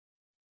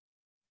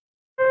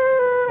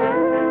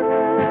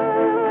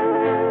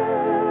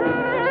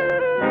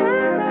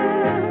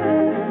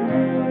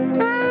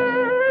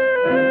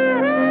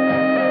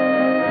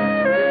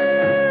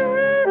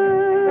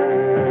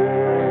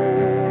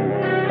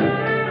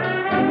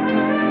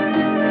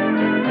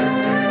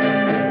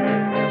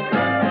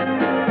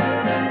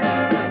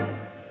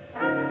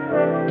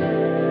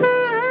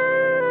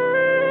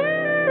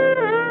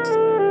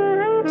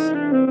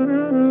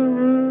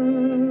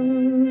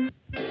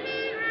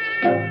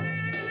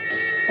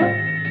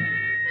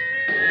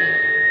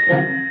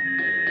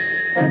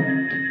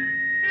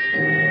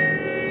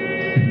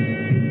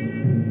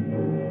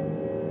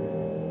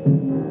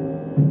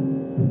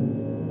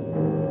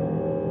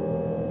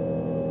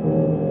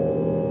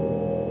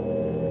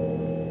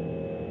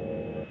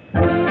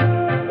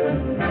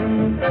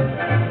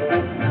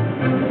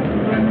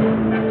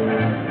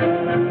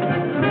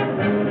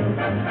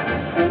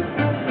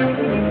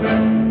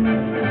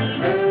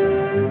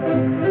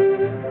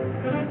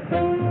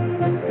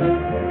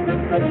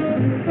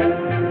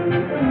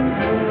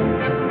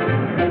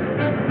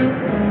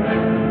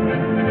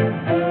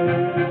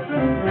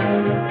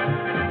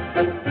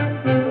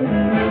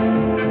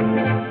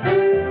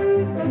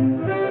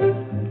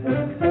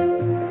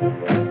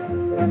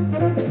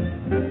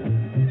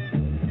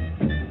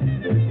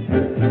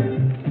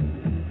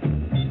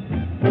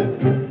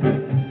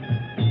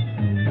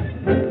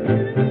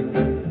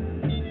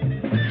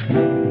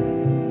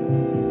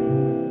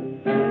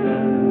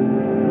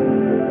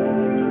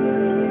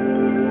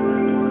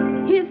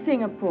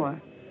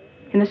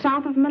In the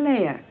south of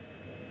Malaya.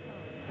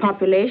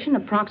 Population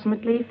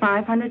approximately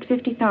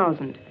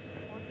 550,000.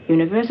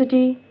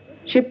 University,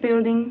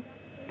 shipbuilding,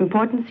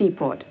 important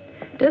seaport.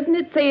 Doesn't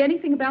it say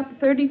anything about the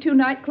 32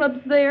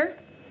 nightclubs there?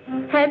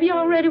 Have you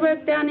already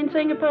worked down in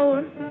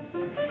Singapore?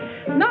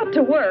 Not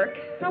to work.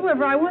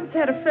 However, I once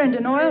had a friend,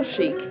 an oil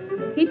sheik.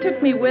 He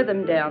took me with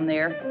him down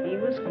there. He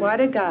was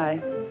quite a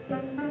guy.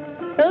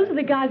 Those are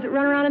the guys that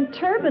run around in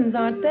turbans,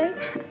 aren't they?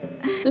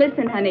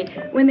 Listen, honey,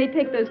 when they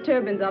take those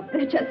turbans off,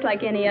 they're just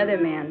like any other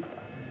man.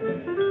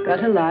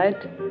 Got a light?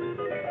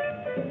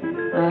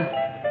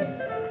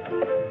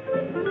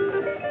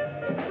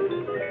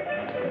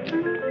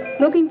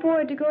 Looking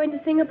forward to going to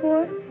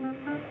Singapore?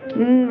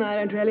 I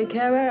don't really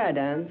care where I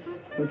dance,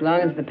 as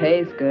long as the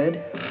pay's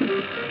good.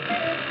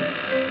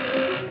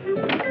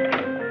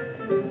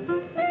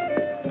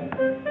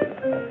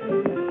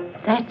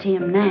 That's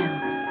him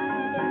now.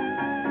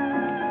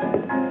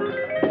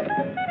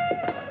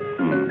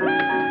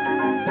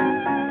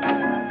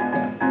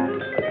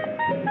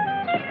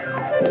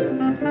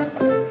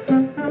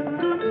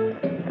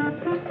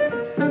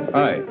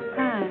 Hi.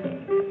 Hi.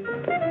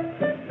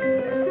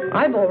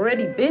 I've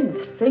already been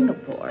to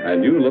Singapore.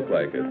 And you look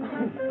like it.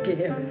 Oh,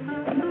 Gary.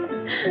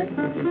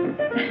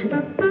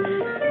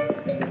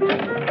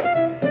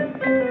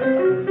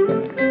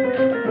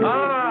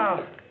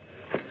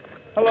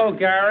 Hello,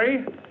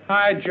 Gary.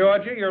 Hi,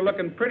 Georgia. You're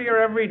looking prettier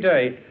every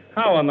day.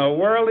 How in the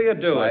world are you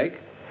doing? Mike?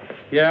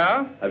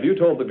 Yeah? Have you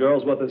told the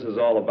girls what this is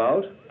all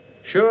about?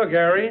 Sure,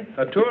 Gary.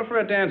 A tour for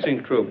a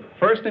dancing troupe.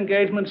 First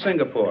engagement,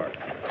 Singapore.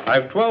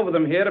 I've 12 of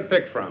them here to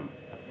pick from.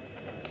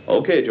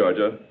 Okay,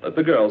 Georgia. Let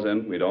the girls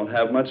in. We don't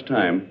have much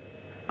time.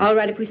 All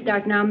right, if we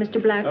start now,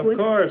 Mr. Blackwood? Of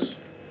course.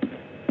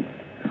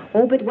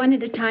 Oh, but one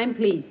at a time,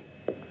 please.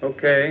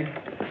 Okay.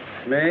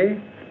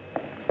 May?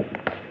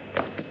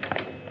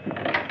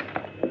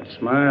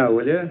 Smile,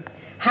 will you?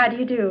 How do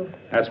you do?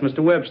 That's Mr.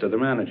 Webster, the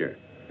manager.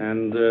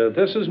 And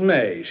this is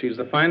May. She's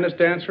the finest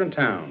dancer in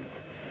town.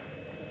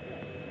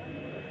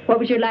 What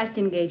was your last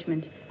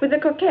engagement? With the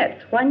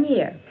Coquettes, 1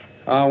 year.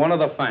 One of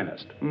the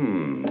finest.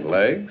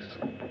 Legs?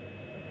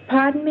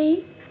 Pardon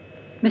me?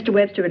 Mr.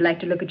 Webster would like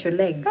to look at your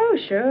legs. Oh,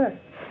 sure.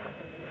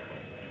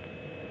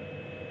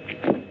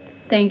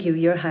 Thank you.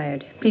 You're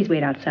hired. Please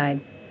wait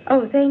outside.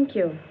 Oh, thank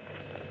you.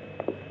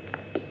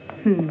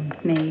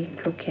 May,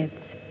 Coquettes.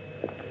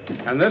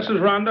 And this is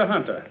Rhonda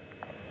Hunter.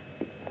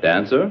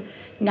 Dancer?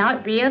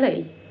 Not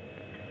really.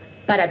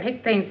 But I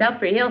picked things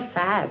up real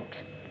fast.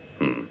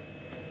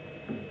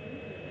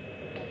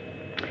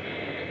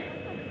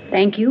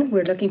 Thank you.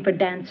 We're looking for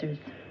dancers.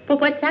 But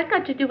what's that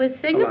got to do with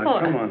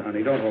Singapore? Come on,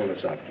 honey. Don't hold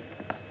us up.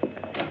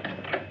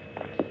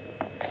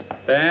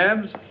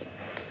 Babs?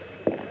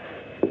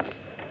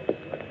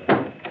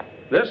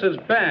 This is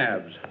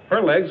Babs.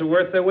 Her legs are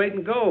worth their weight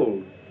in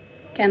gold.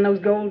 Can those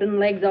golden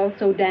legs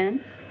also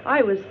dance?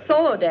 I was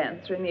solo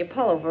dancer in the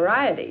Apollo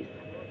Varieties.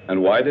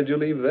 And why did you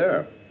leave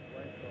there?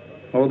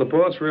 Oh, the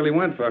boss really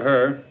went for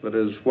her, but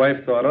his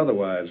wife thought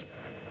otherwise.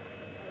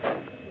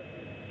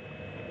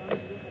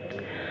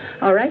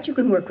 All right, you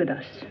can work with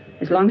us,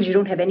 as long as you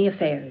don't have any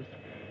affairs.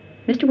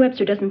 Mr.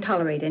 Webster doesn't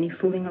tolerate any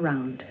fooling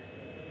around.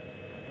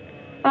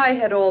 I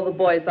had all the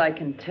boys I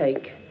can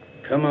take.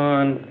 Come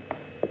on.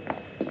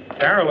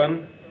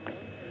 Carolyn.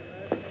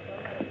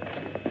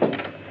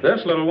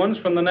 This little one's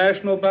from the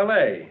National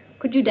Ballet.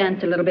 Could you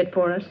dance a little bit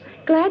for us?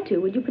 Glad to.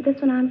 Would you put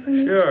this one on for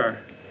me? Sure.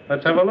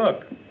 Let's have a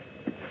look.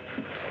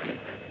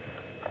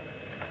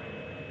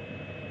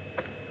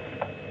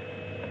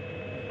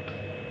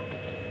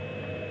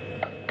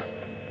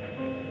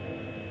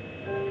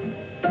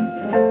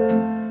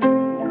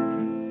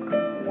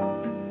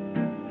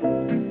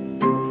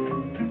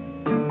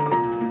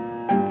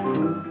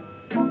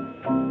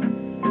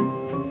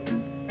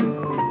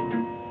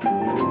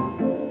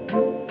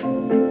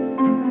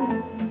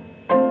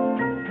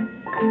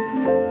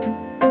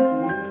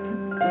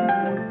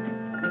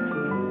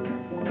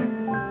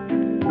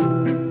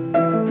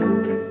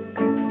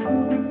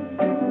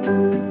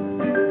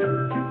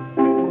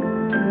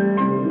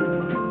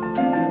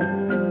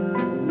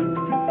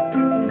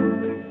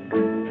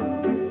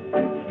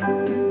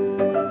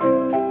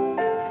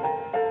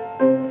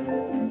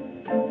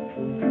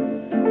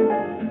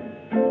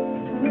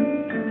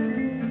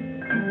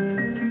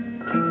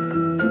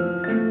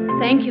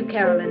 Thank you,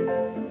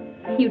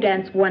 Carolyn. You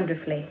dance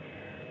wonderfully.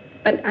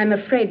 But I'm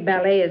afraid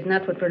ballet is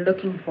not what we're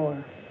looking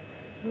for.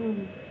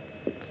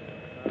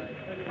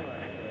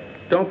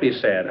 Don't be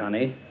sad,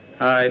 honey.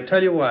 I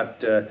tell you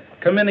what,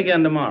 Come in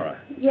again tomorrow.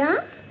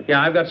 Yeah?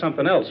 Yeah, I've got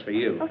something else for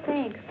you. Oh,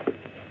 thanks.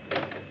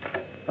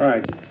 All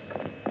right.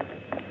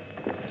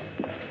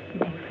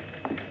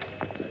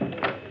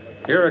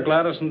 Here are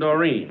Gladys and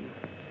Doreen.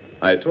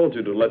 I told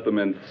you to let them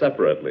in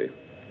separately.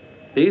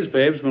 These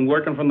babes been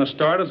working from the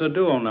start as a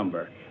duo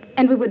number.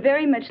 And we would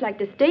very much like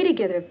to stay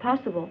together if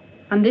possible.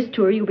 On this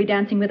tour, you'll be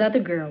dancing with other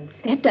girls.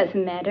 That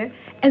doesn't matter,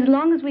 as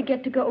long as we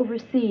get to go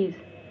overseas.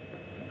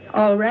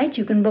 All right,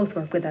 you can both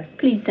work with us.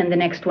 Please send the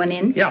next one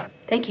in. Yeah.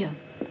 Thank you.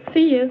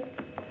 See you.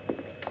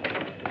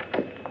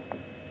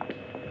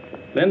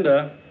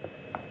 Linda.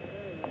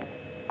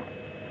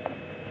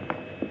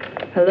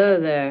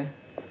 Hello there.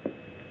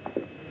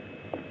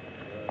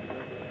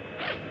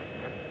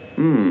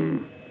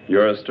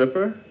 You're a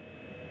stripper?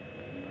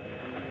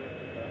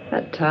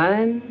 At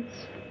times.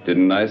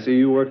 Didn't I see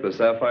you work the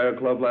Sapphire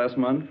Club last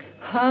month?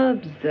 How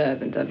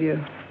observant of you.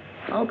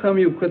 How come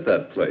you quit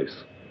that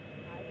place?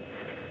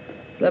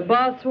 The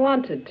boss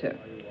wanted to.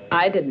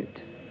 I didn't.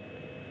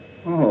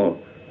 Oh,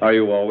 are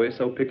you always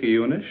so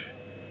picayunish?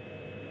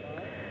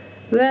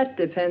 That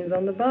depends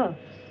on the boss.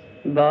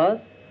 Boss,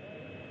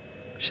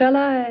 shall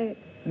I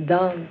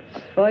dance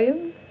for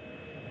you?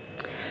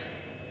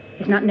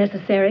 It's not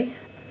necessary.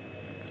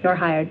 You're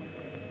hired.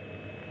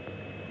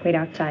 Wait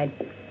outside.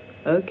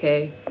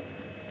 Okay.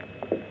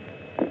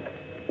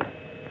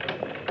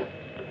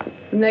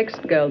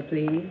 Next girl,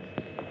 please.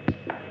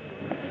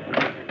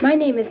 My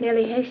name is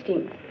Nellie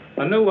Hastings.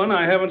 A new one.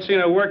 I haven't seen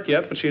her work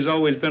yet, but she's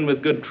always been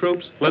with good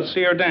troops. Let's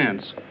see her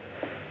dance.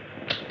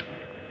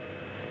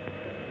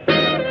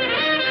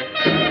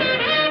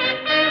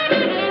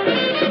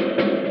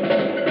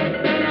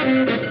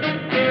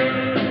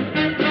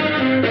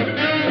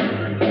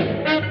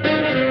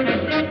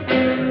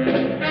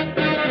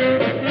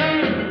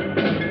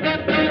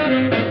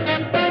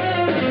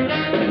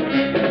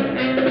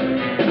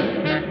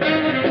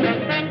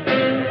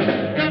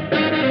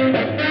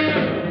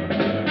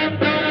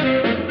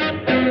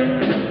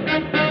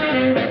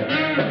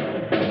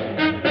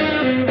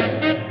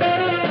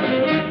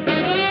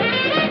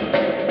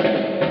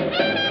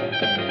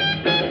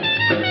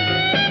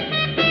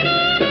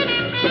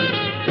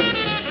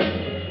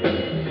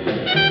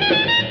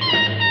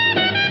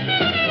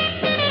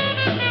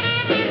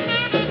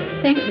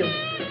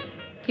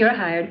 You're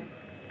hired.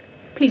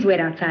 Please wait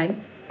outside.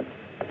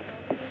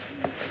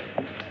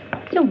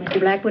 So, Mr.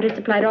 Blackwood has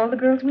supplied all the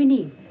girls we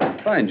need.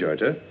 Fine,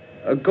 Georgia.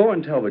 Go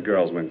and tell the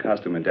girls when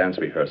costume and dance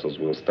rehearsals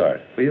will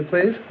start. Will you,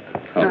 please?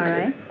 Okay. All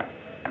right.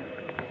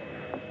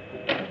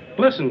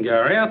 Listen,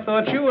 Gary, I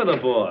thought you were the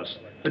boss.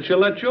 That you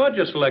let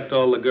Georgia select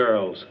all the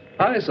girls.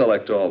 I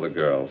select all the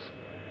girls.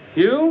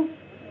 You?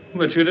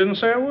 But you didn't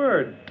say a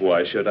word.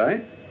 Why should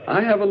I?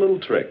 I have a little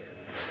trick.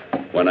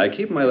 When I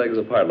keep my legs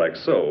apart like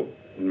so,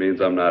 it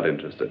means I'm not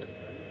interested.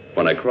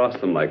 When I cross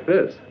them like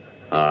this,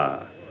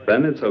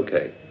 then it's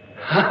okay.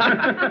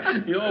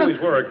 You always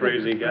were a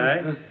crazy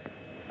guy.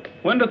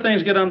 When do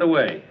things get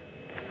underway?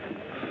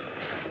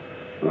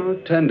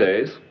 10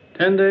 days.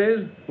 10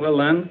 days? Well,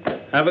 then,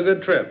 have a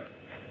good trip.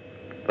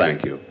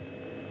 Thank you.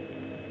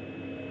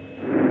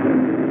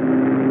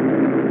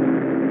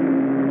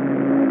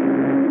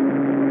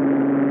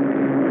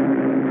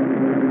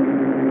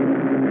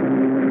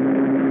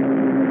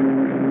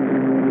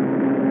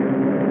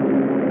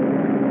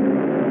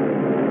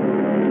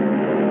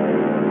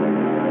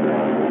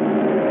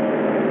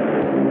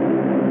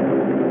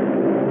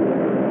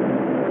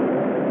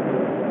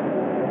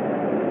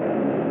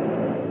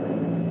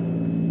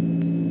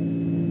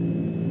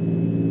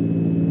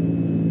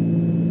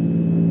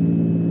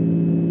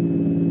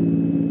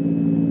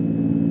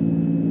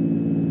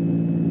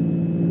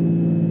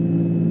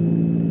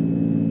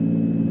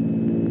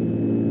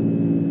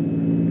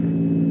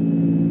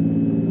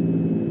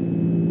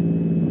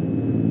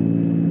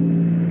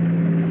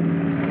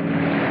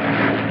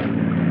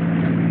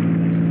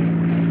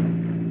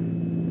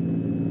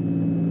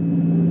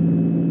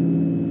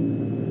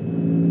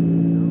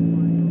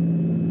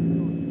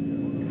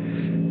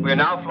 We're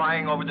now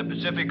flying over the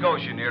Pacific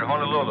Ocean near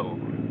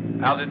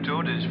Honolulu.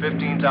 Altitude is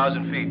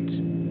 15,000 feet.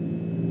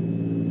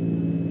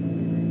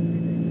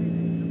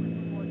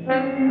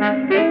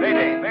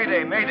 Mayday,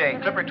 mayday, mayday.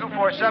 Clipper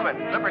 247,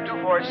 Clipper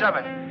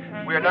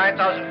 247. We are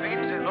 9,000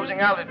 feet,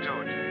 losing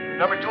altitude.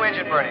 Number 2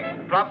 engine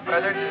burning. Drop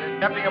feathered,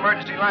 attempting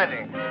emergency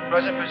landing.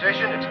 Present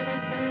position, it's...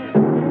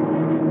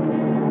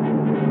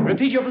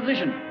 Repeat your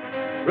position.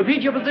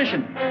 Repeat your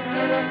position.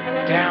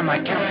 Damn, I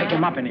can't pick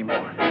him up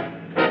anymore.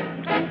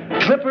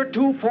 Clipper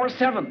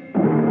 247.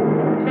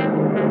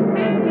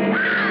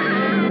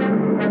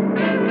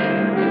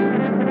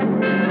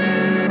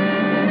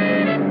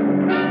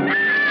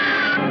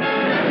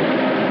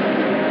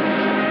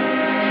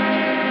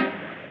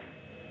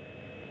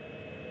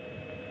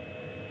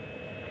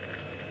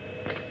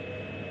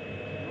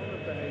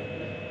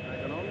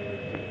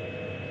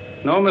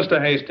 No,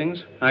 Mr.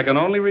 Hastings, I can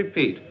only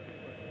repeat.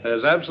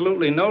 There's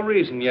absolutely no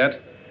reason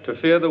yet to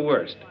fear the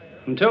worst.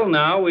 Until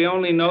now, we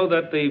only know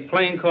that the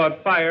plane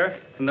caught fire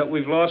and that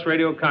we've lost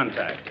radio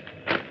contact.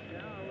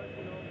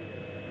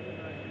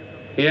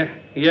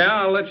 Yeah,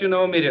 I'll let you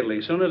know immediately,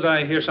 as soon as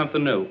I hear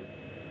something new.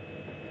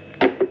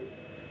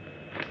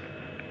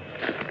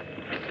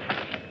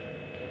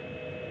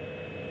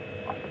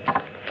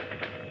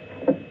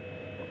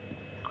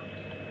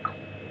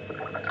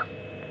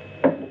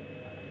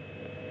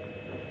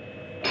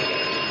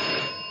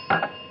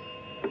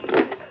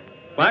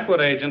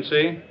 Blackwood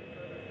Agency.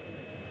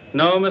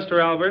 No,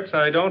 Mr. Alberts,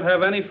 I don't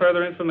have any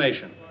further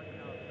information.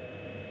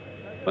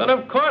 But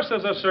of course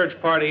there's a search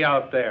party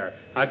out there.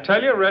 I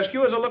tell you,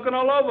 rescuers are looking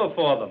all over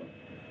for them.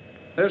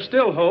 There's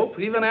still hope,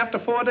 even after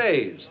 4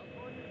 days.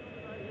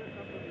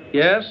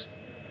 Yes?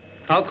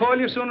 I'll call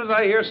you as soon as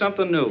I hear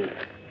something new.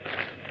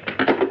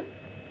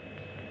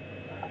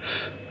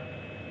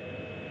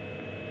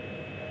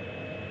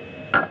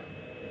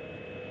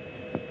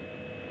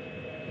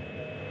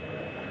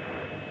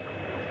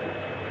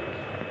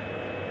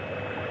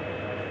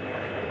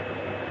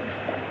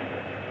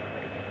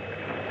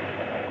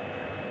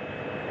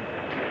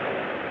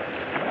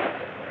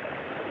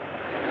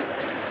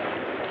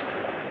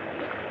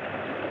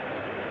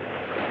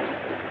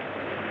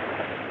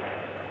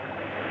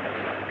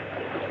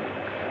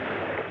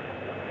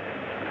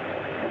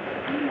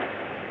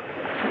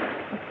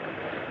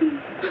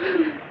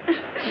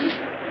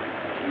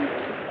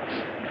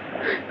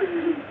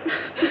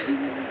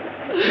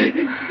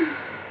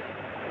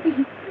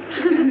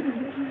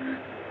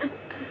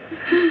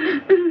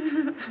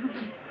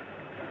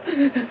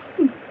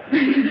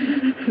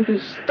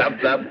 Stop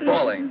that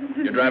bawling.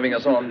 You're driving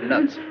us all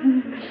nuts.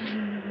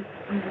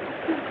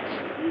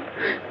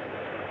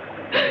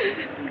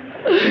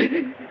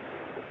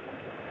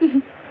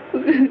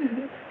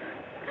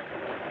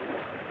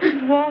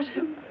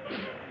 Water.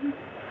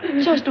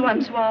 Just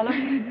one swallow.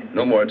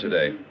 No more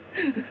today.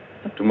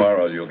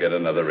 Tomorrow you'll get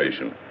another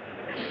ration.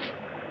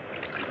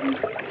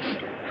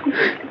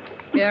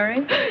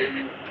 Gary,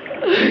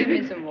 give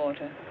me some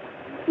water.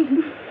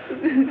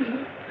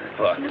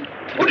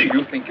 What do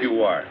you think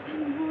you are?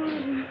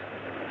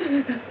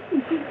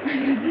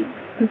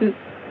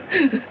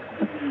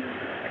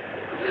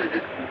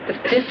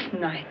 But this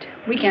night,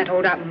 we can't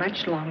hold out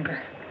much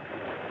longer.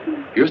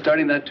 You're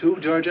starting that too,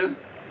 Georgia?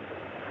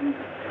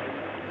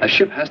 A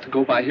ship has to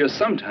go by here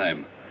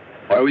sometime,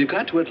 or we've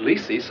got to at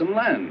least see some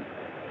land.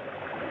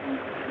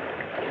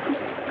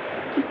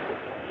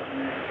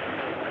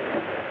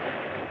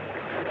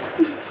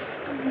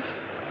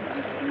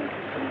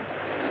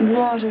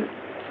 Water.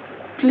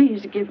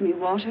 Please give me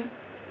water.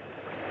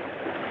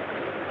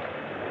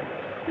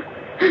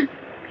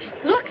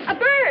 Look, a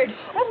bird.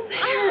 Oh,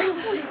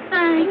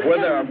 there. Where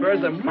there are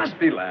birds, there must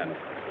be land.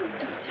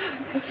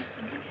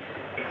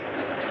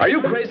 Are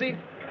you crazy?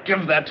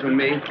 Give that to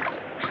me.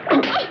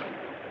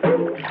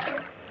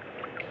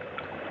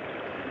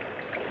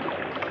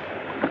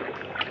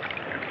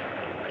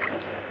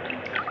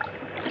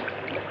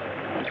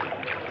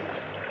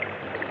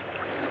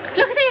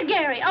 Look there,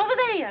 Gary, over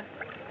there.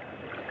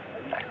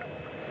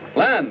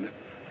 Land.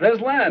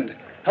 There's land.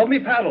 Help me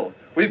paddle.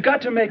 We've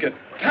got to make it.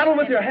 Paddle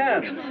with your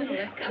hands.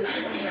 Come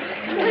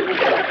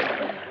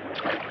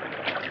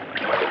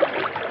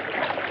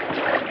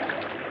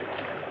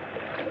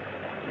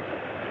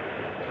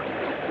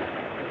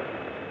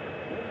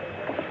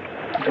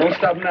Don't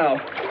stop now.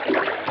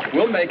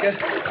 We'll make it.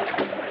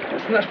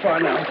 It's not far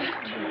now.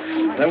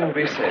 Then we'll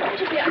be safe.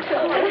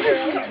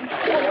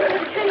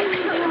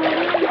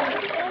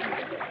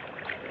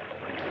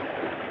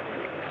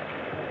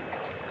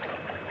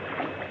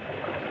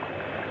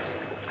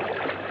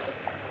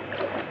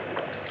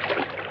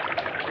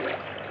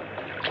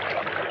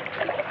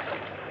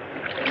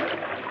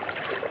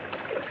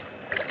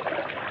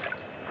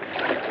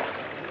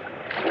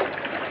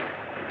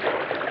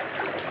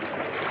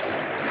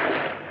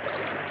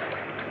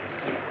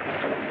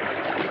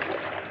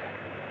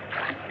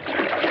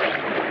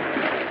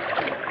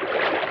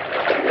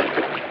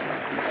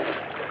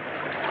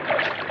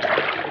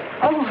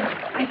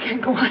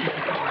 Go on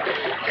anymore.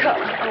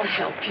 Come, I'll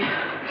help you.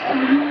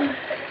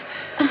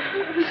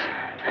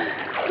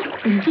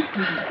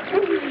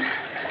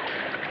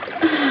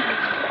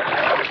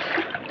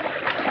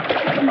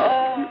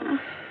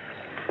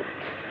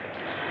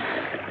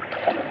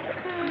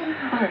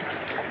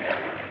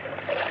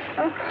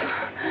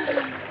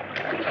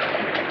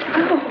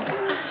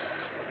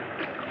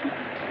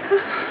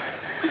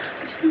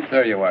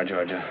 There you are,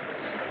 Georgia.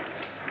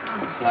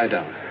 Lie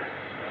down.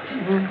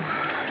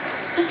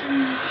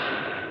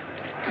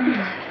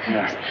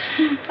 Thanks.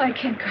 I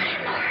can't go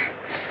anymore.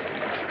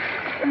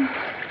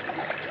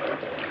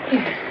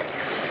 Here.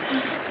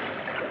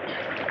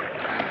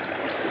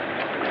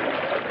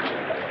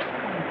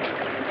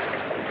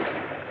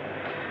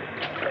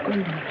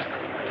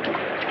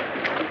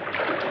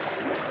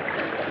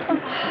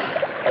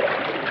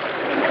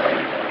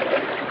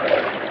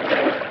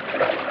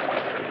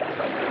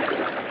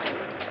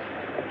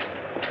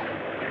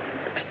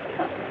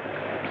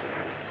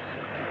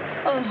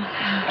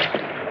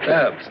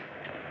 Babs.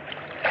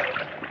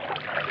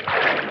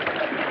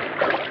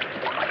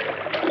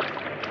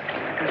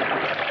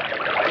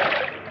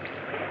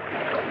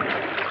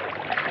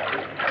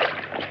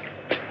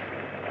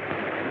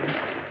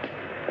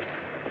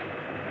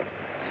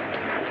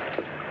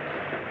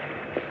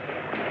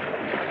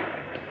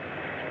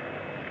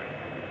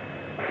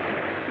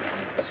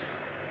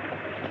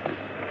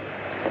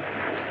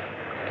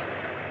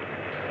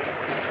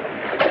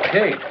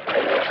 Kate.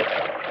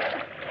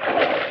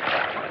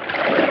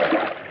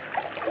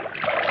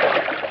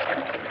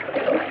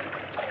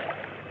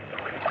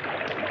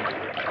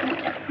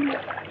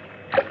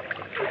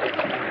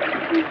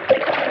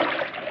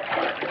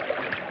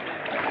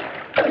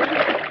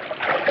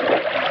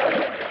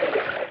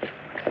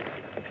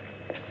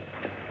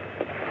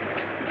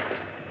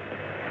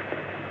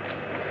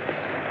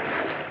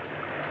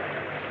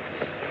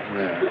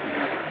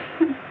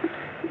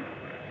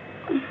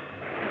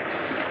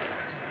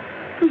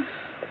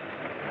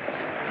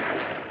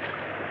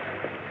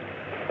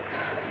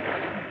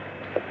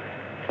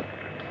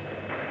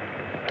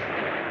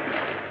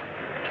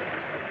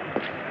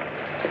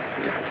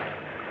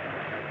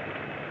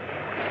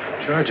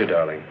 Georgia,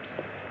 darling.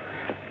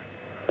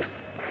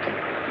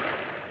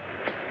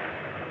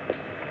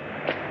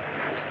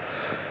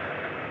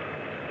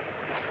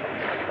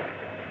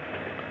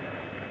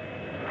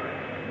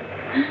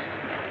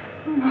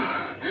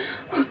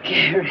 Oh,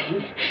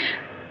 Gary.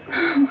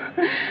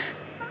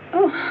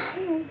 Oh,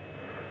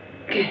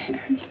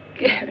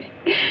 Gary.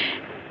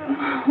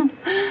 Oh.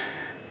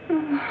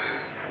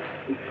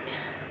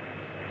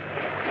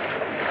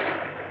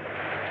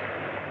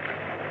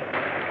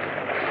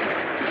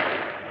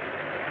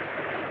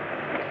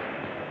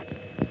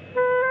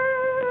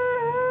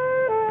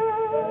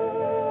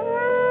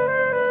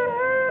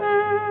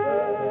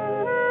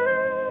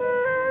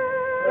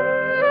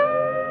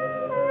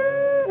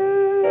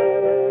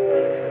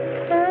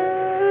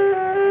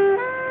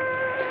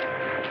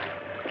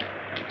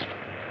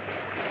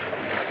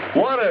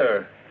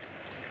 Water!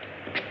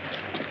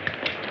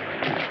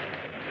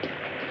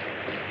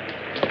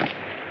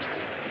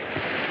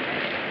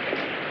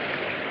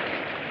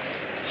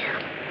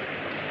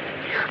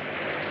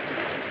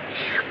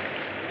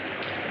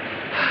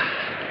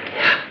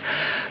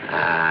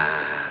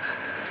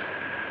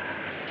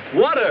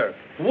 Water!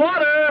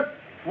 Water!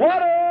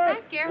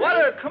 Water!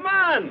 Water! Come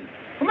on!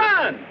 Come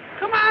on!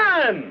 Come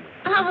on!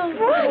 Oh,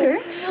 water?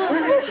 Oh,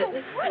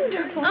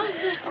 wonderful. Oh,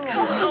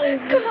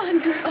 come on,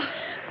 girl.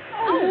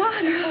 Oh,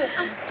 water.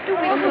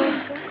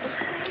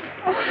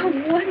 Oh,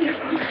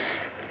 wonderful.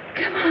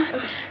 Come on.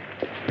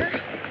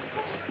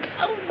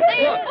 Oh,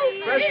 there Look, it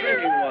is. fresh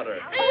drinking water.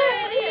 There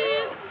it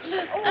is.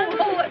 Oh,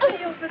 it's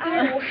way over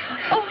there.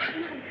 Oh,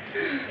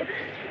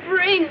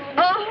 spring.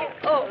 Oh.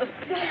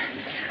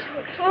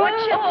 Watch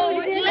it. Oh,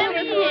 let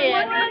me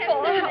in.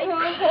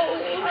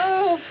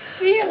 Oh,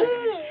 feel it.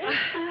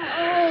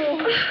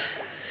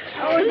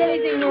 Oh, is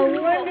anything more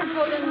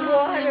wonderful than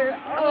water?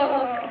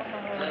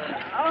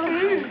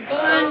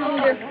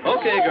 Wonderful.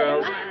 Okay,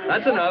 girls,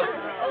 that's enough.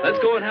 Let's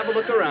go and have a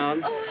look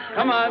around.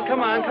 Come on,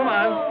 come on, come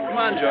on. Come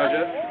on,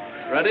 Georgia.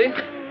 Ready?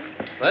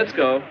 Let's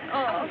go.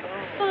 That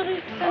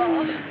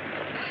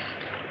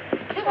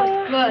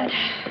was good.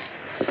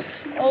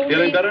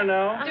 Feeling better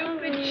now?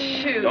 Stupid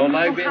shoe. Don't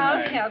lag I'll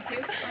behind. help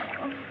you.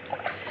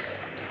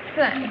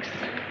 Thanks.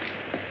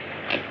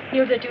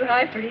 Yours are too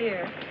high for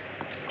here.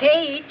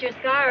 Kate, your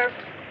scarf.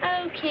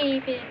 Oh,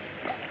 keep it.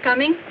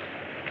 Coming?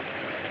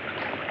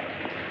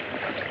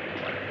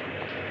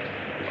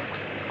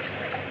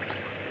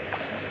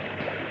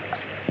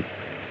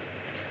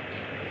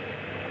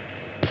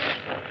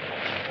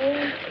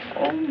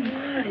 Oh,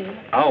 my.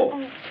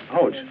 Ow.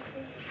 Ouch.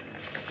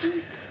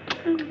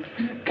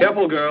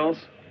 Careful,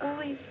 girls. Oh,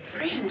 he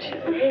branches.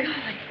 Golly.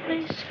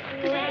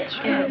 That's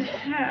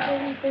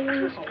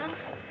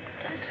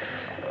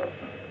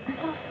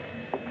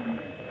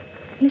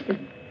Listen.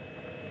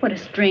 What a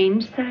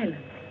strange silence.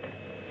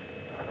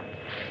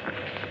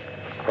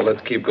 Well,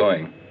 let's keep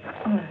going.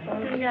 All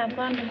right. Yeah, I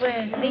wonder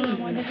where it leads. I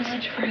wonder how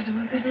much further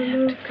we're going to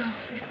have to go.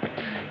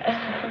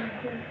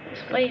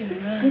 It's way to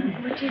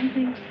run. What do you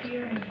think's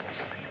here?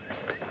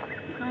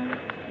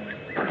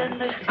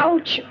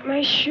 Ouch,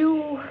 my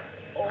shoe.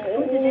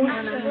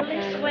 Oh,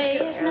 this way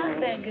is not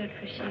that good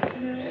for shoes.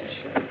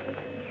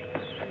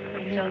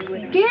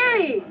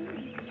 Gary!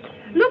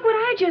 Look what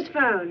I just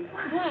found.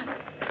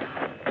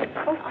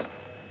 What?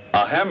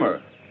 A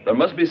hammer. There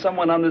must be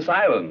someone on this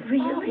island.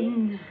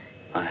 Really?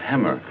 A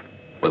hammer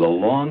with a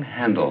long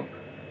handle.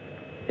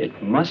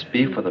 It must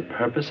be for the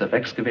purpose of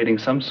excavating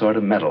some sort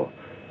of metal.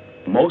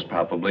 Most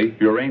probably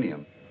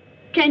uranium.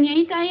 Can you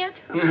eat that yet?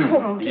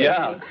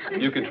 Yeah,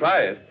 you can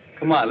try it.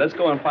 Come on, let's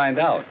go and find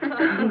out.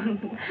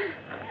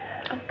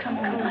 Oh, come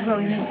on.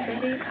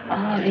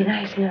 Oh, be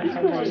nice enough. I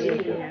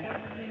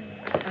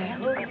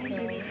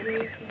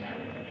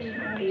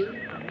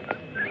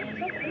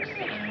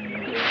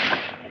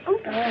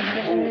hope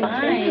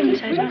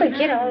vines. I don't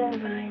get all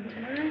vines.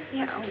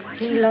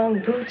 These long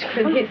boots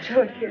for these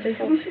short here.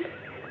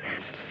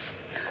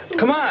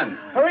 Come on,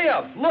 hurry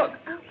up. Look.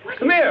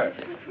 Come here.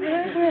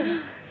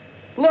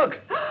 Look,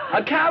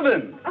 a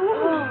cabin.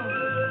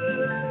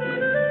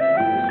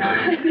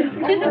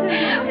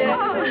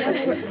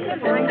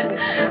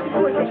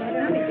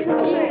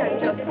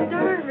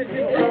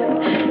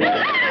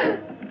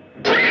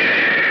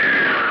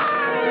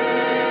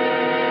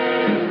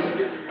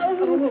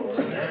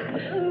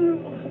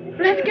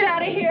 Let's get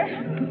out of here.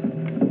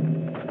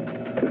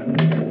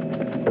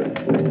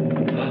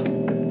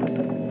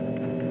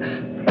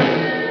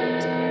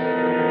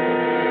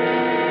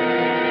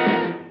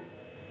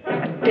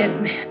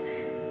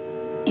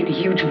 a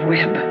huge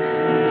web.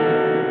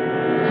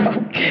 Oh,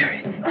 Gary.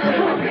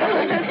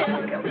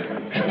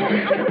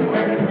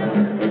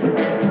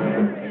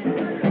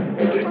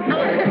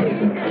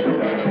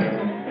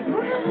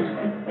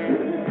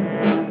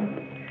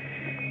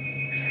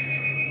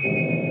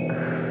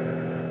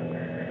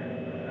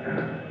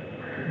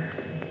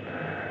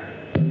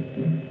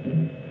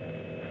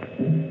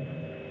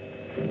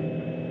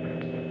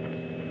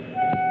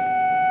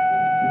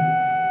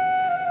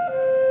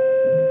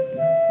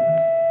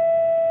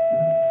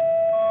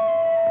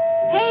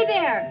 Hey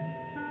there.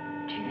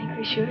 Do you think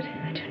we should?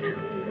 I don't know.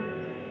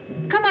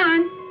 Come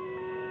on.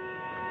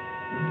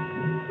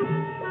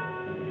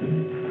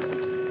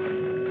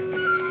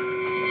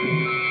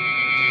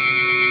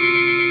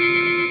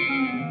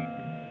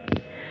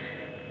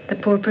 The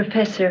poor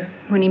professor,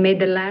 when he made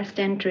the last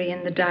entry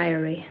in the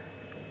diary,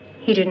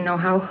 he didn't know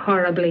how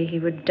horribly he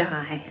would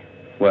die.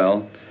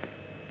 Well,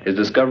 his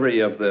discovery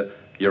of the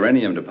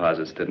uranium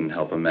deposits didn't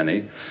help him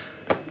any,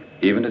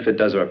 even if it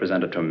does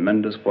represent a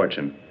tremendous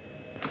fortune.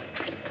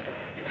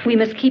 We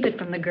must keep it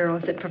from the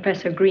girls that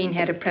Professor Green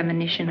had a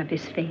premonition of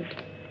his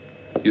fate.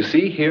 You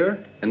see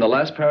here, in the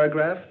last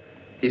paragraph,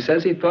 he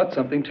says he thought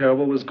something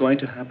terrible was going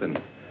to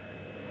happen.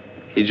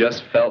 He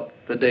just felt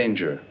the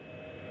danger.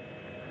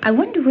 I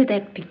wonder where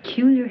that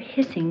peculiar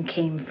hissing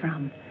came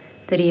from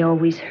that he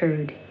always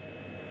heard.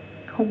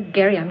 Oh,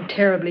 Gary, I'm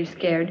terribly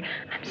scared.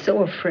 I'm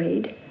so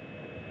afraid.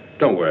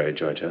 Don't worry,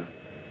 Georgia.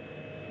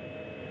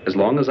 As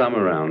long as I'm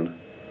around,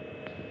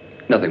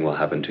 nothing will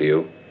happen to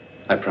you.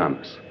 I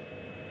promise.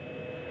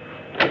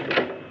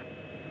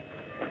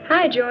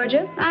 Hi,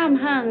 Georgia. I'm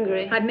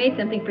hungry. I've made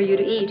something for you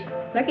to eat.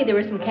 Lucky there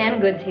were some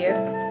canned goods here.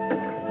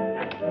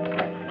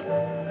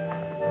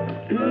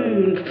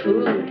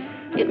 Food.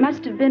 It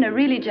must have been a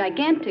really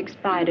gigantic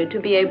spider to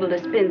be able to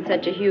spin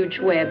such a huge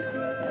web.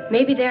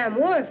 Maybe there are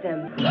more of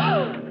them.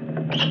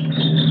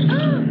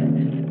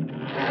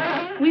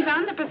 We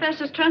found the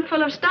professor's trunk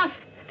full of stuff.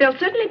 They'll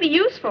certainly be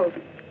useful.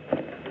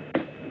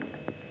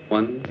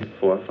 1,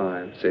 4,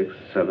 5, 6,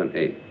 7,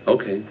 8.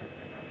 Okay.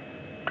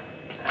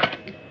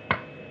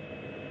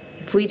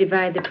 If we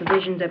divide the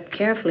provisions up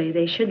carefully,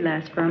 they should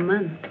last for a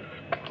month.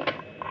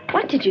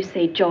 What did you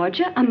say,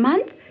 Georgia? A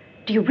month?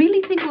 Do you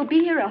really think we'll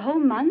be here a whole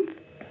month?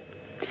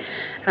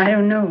 I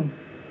don't know.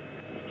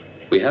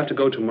 We have to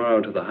go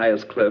tomorrow to the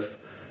highest cliff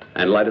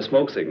and light a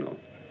smoke signal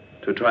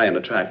to try and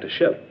attract a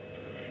ship.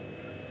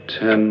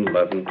 10,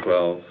 11,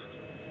 12.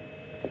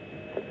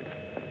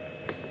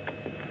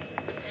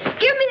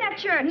 Give me that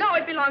shirt. No,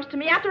 it belongs to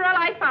me. After all,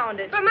 I found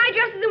it. But my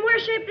dress is in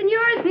worse shape than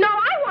yours. No,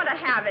 I want to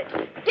have it.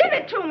 Give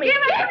it to me.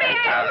 Give it to me.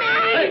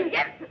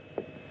 Hey,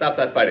 stop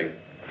that fighting.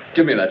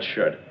 Give me that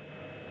shirt.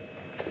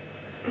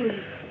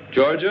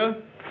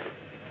 Georgia?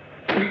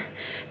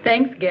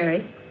 Thanks,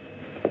 Gary.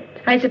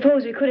 I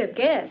suppose we could have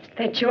guessed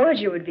that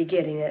Georgia would be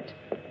getting it.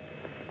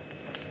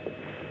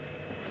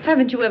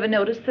 Haven't you ever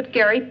noticed that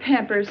Gary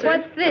pampers her?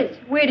 What's this?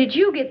 Where did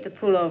you get the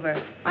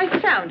pullover? I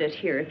found it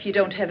here, if you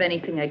don't have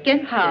anything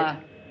against it.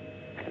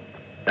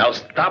 Now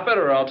stop it,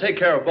 or I'll take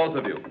care of both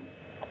of you.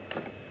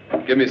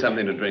 Give me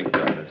something to drink,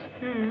 Jarvis.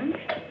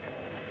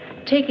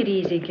 Take it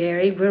easy,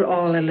 Gary. We're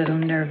all a little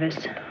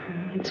nervous.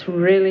 It's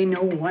really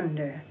no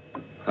wonder.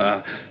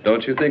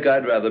 Don't you think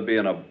I'd rather be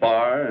in a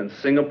bar in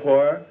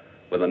Singapore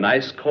with a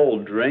nice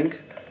cold drink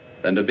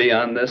than to be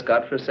on this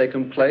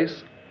godforsaken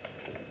place?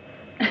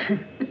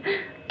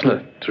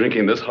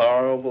 Drinking this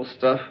horrible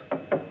stuff?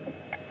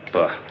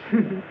 Bah.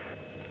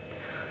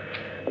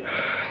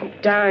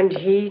 Darned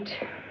heat.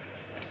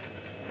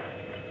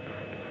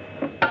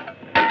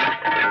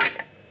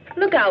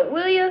 Look out,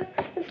 will you?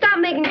 And stop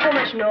making so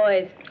much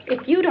noise.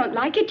 If you don't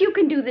like it, you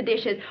can do the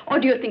dishes. Or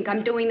do you think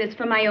I'm doing this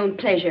for my own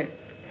pleasure?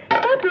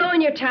 Stop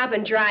blowing your top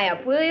and dry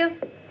up, will you?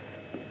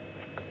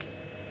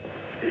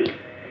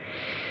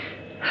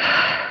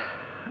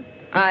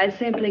 I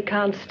simply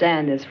can't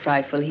stand this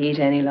frightful heat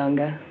any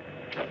longer.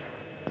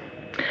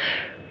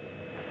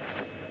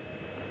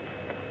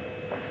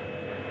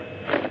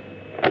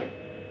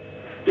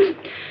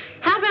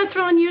 How about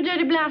throwing your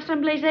dirty blouse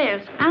someplace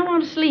else? I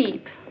want to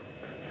sleep.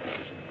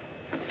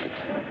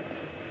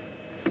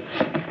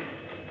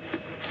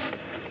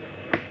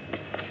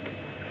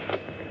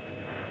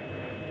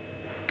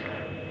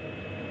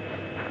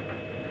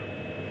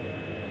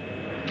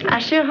 I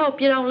sure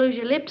hope you don't lose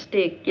your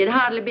lipstick. You'd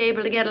hardly be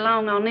able to get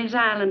along on this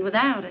island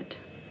without it.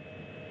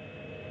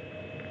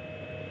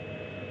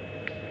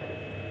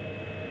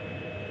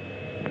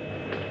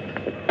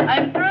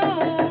 I'm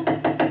through.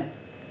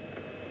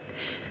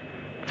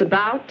 It's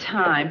about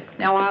time.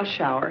 Now I'll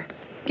shower.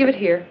 Give it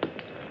here.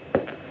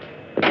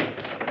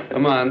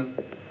 Come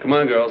on. Come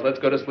on, girls. Let's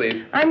go to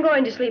sleep. I'm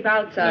going to sleep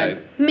outside.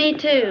 Night. Me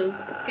too.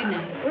 Good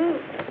night.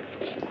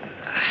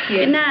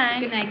 Good night.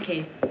 Good night,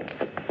 Kate.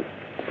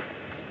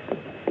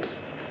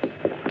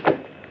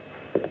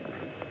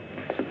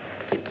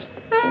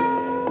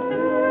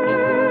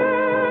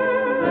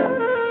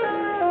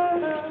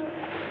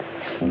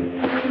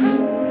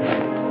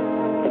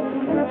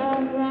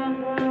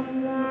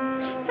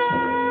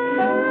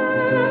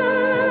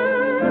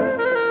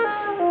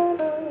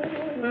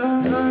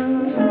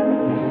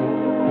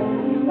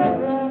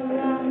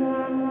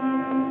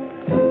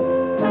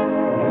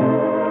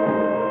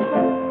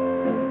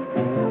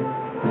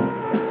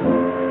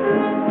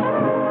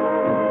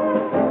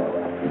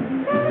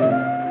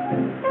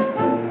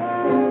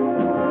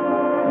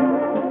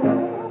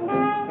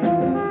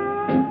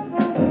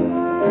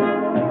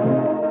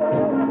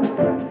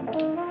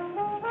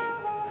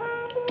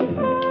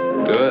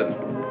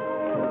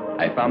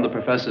 I found the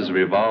professor's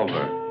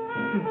revolver.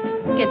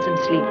 Get some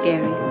sleep,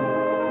 Gary.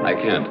 I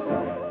can't.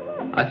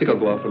 I think I'll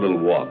go out for a little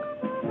walk.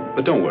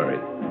 But don't worry.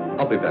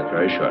 I'll be back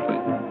very shortly.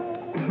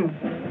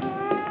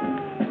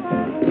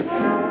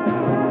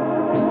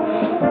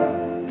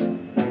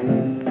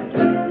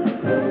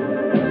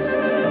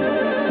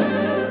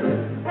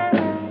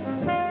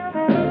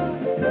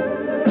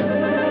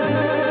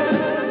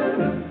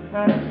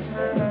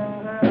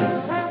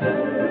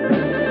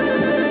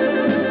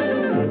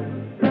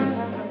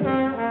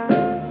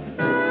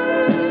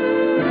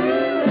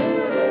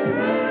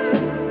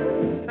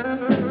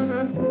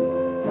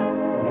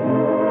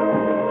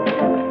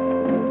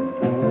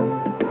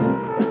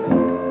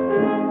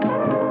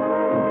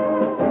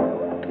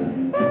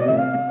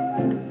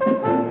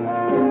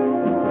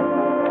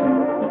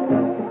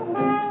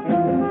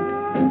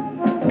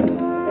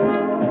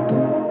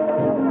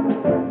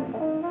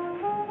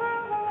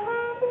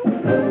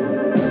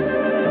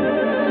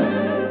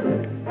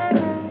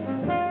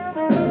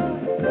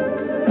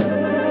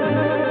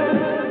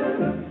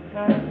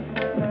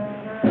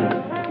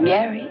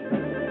 Gary?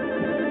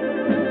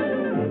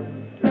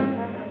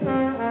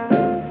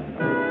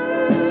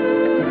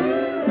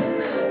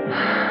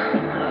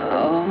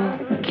 Oh,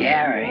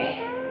 Gary.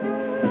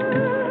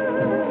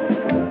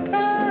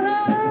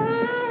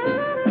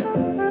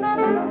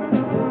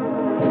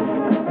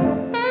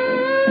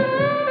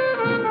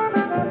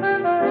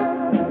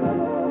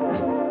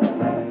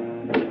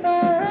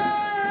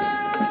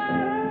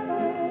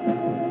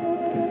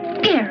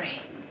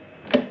 Gary!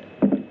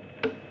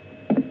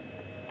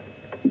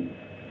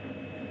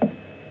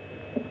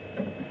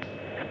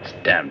 This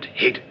damned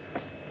heat.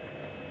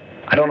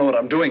 I don't know what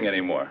I'm doing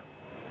anymore.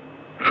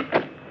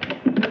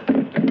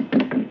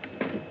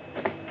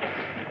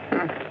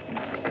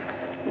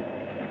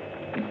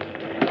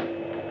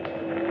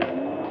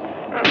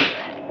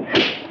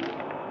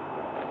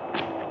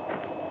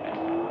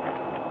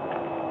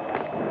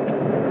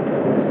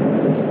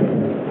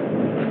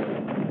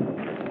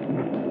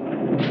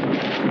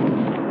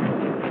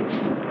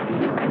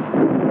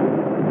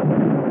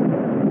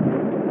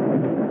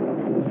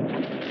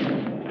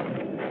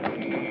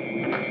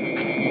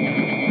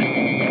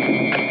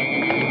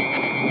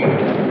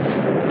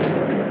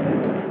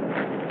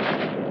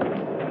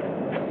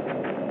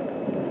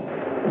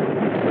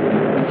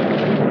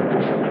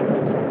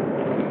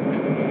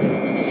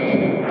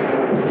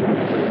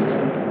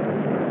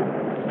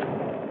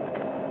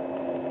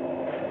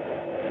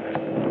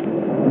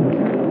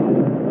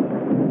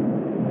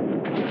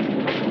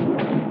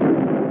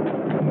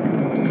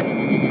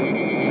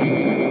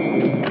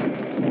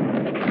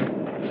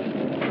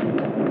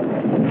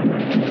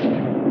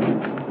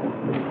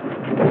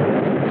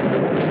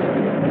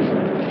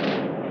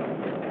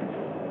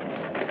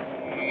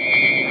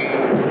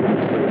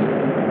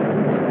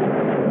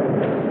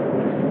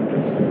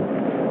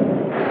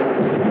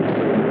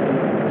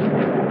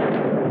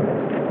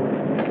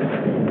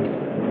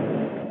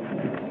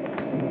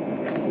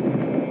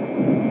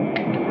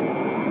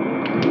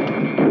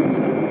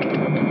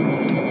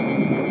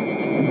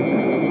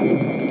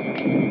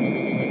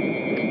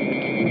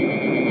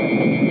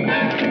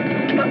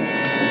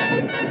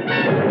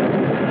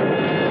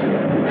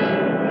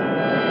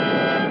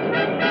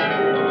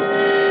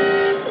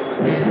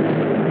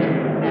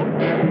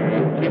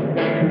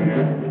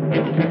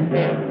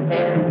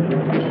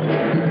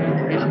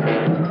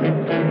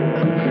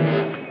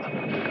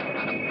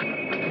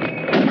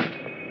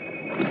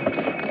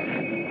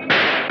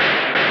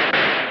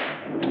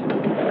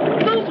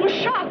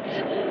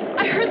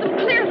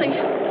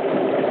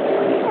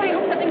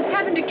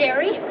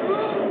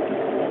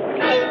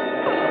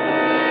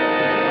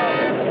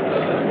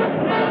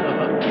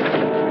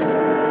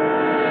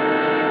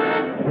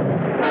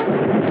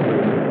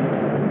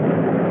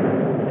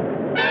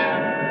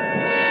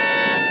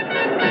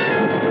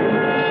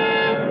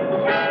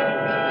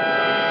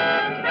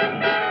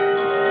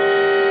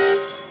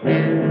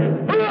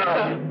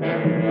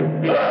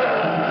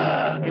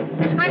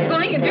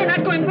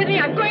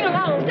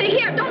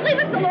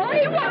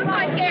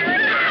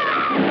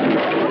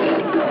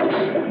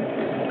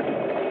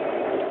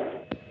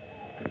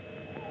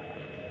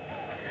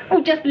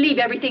 Just leave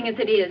everything as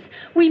it is.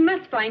 We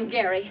must find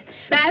Gary.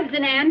 Babs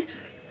and Ann,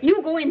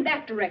 you go in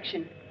that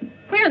direction.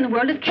 Where in the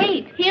world is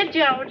Kate? Here,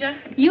 Georgia.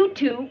 You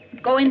two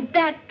go in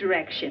that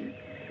direction.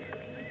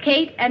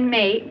 Kate and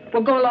May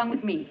will go along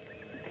with me.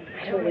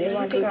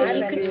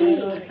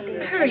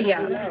 Hurry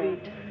up.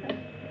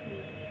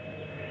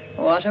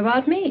 What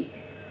about me?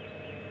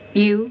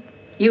 You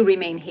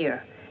remain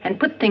here and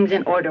put things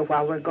in order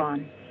while we're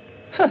gone.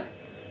 Huh.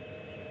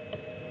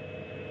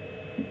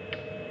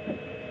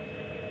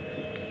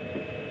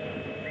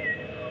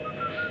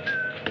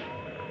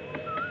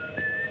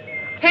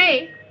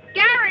 Hey,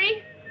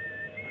 Gary!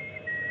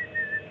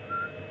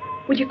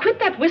 Would you quit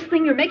that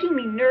whistling? You're making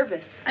me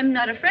nervous. I'm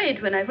not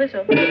afraid when I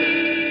whistle. Gary!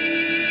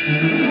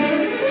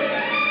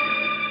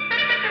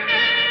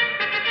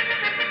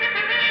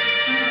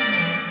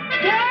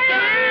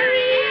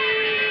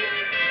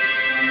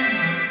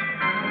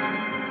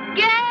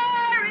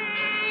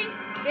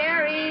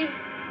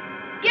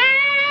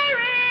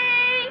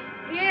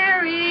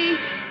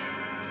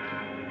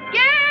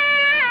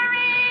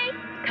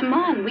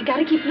 We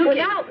gotta keep looking.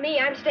 Without me,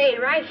 I'm staying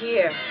right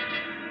here.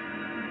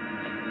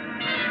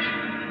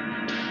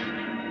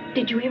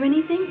 Did you hear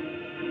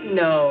anything?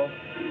 No.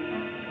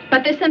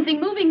 But there's something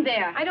moving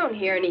there. I don't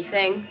hear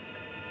anything.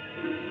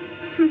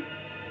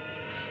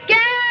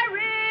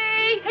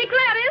 Gary! Hey,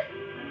 Gladys!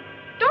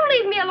 Don't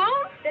leave me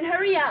alone. Then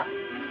hurry up.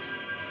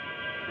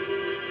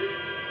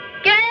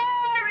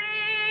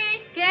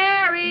 Gary!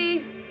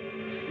 Gary!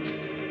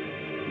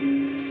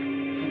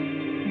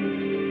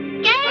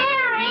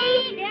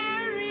 Gary!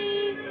 Gary!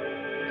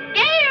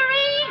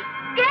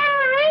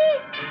 Gary!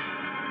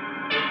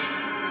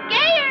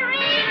 Gary!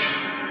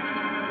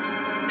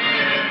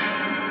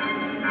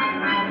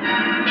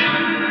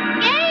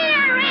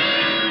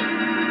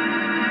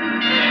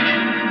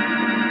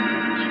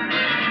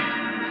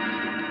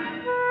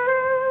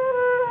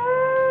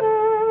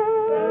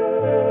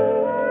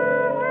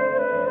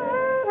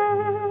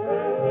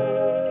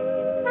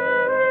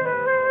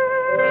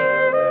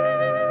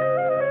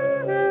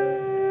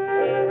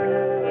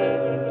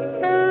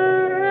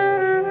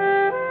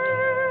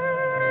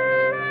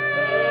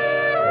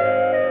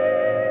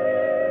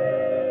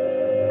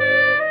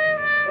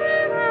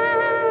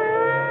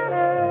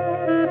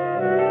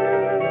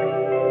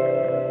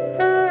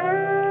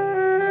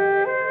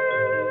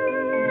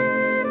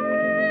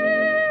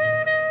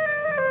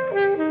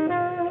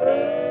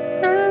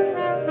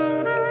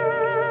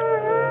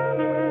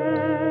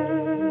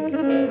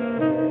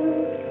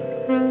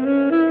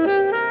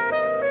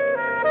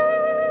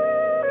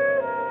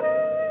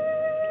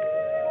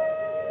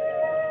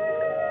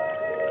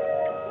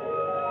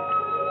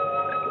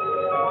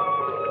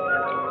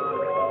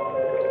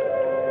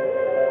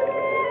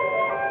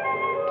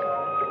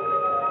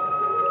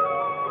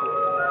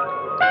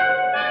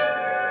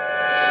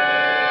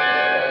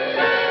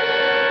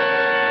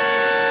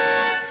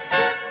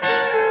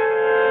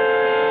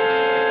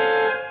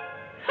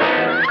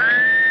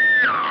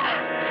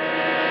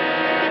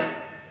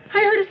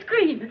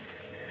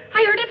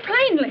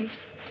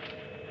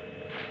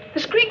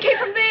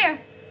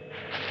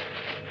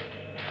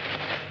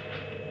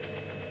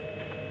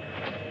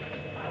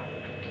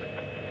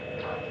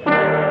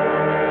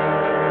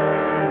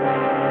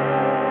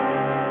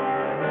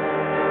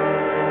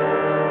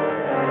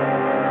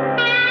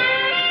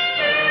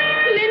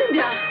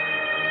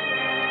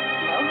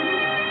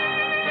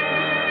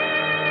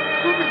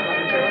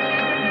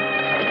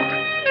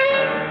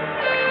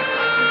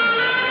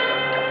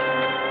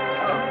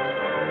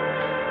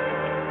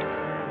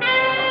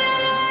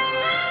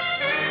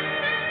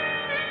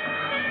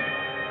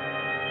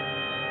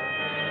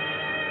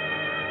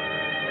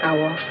 How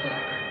awful.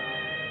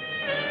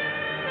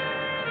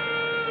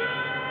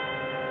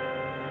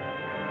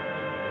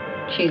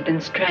 She's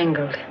been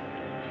strangled.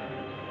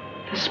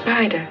 The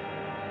spider.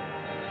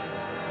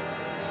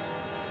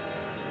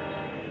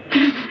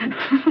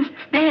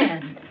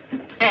 Anne.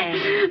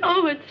 Anne.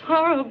 Oh, it's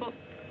horrible.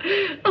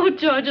 Oh,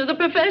 Georgia, the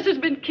professor's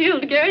been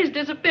killed. Gary's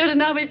disappeared, and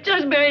now we've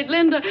just buried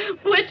Linda.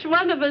 Which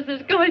one of us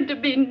is going to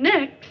be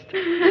next?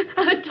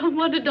 I don't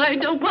want to die,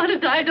 don't want to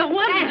die, don't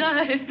want to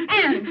die.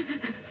 Anne,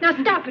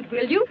 now stop it,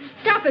 will you?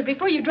 Stop it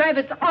before you drive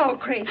us all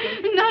crazy.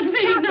 Not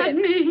me, not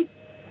me.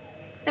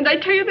 And I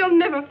tell you, they'll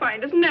never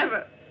find us,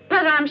 never.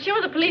 But I'm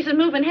sure the police are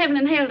moving heaven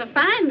and hell to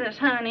find us,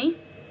 honey.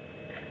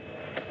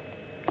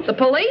 The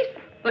police?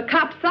 The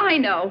cops I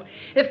know.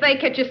 If they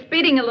catch you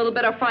speeding a little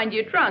bit or find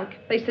you drunk,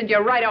 they send you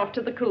right off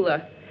to the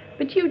cooler.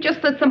 But you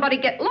just let somebody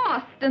get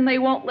lost and they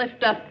won't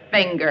lift a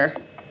finger.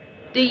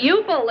 Do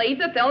you believe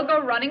that they'll go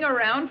running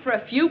around for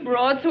a few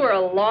broads who are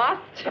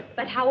lost?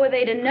 But how are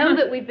they to know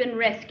that we've been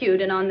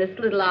rescued and on this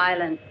little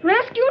island?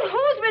 Rescued?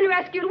 Who's been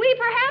rescued? We,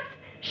 perhaps?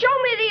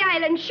 Show me the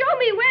island. Show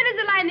me where does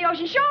it lie in the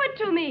ocean. Show it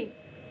to me.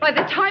 By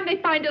the time they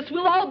find us,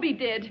 we'll all be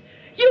dead.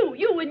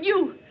 You, and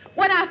you.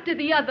 One after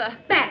the other.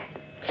 Back.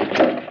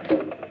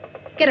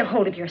 Get a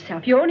hold of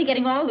yourself. You're only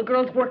getting all the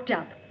girls worked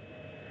up.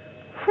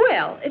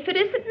 Well, if it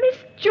isn't Miss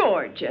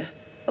Georgia,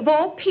 of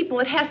all people,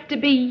 it has to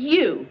be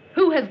you.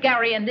 Who has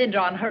Gary and Linda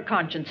on her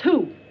conscience?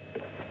 Who?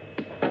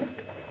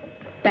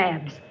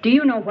 Babs, do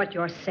you know what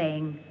you're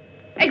saying?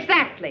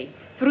 Exactly.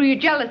 Through your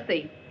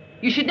jealousy.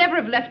 You should never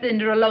have left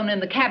Linda alone in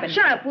the cabin.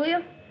 Shut up, will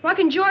you? What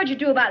can Georgia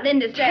do about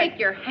Linda's death? Take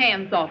your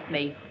hands off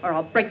me, or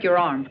I'll break your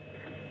arm.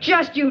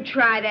 Just you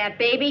try that,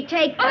 baby.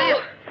 Take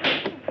that.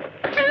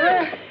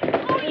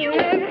 Oh, you...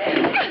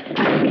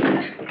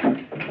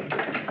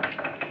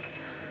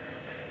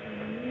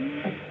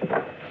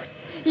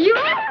 You...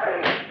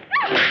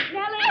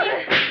 Nellie!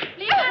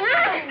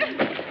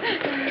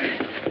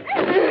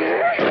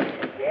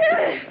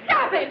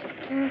 Stop it!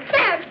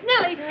 Babs,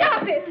 Nellie,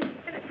 stop it!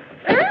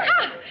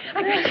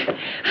 I got you.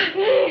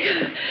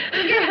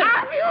 Get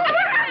off you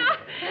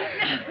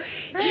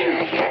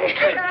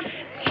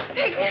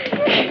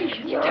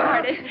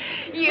started.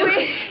 You.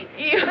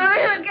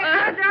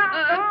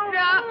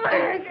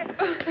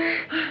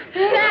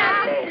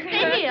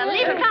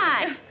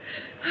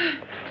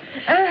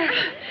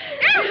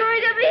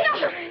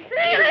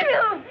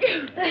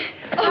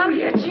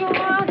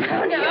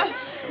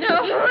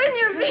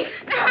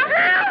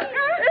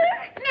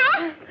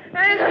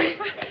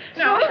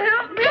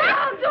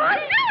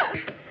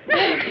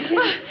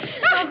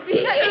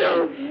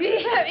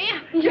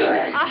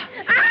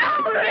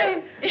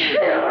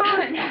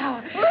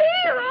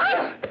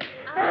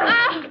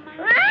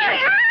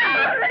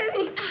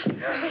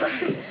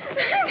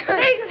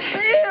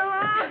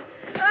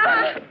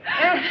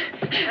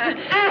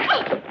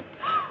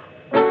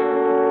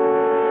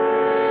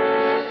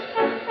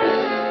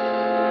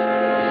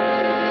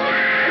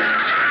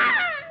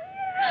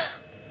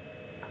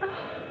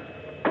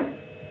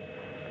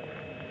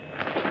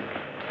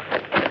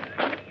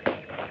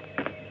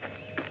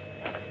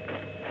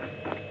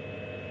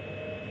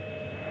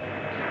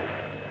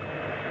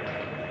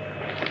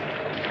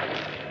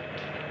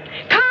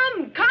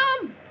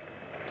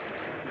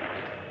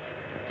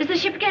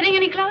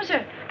 getting any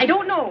closer? I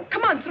don't know.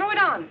 Come on, throw it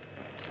on.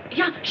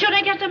 Yeah, should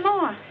I get some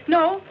more?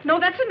 No,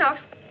 that's enough.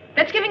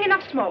 That's giving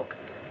enough smoke.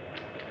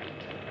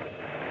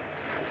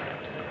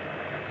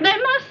 They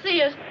must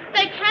see us.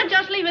 They can't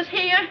just leave us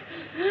here.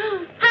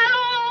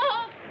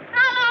 Hello!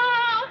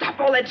 Hello! Stop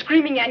all that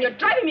screaming, Ann. You're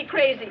driving me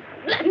crazy.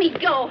 Let me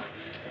go.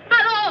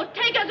 Hello!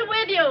 Take us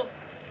with you.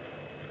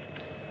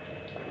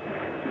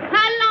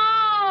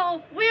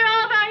 Hello! We're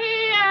over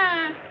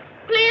here.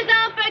 Please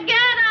don't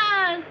forget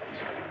us.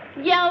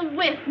 Yell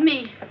with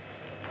me.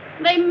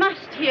 They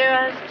must hear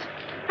us.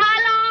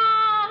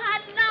 Hello!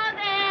 Hello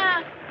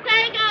there!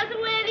 Take us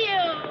with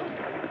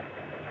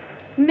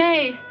you.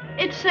 May,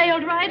 it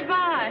sailed right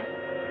by.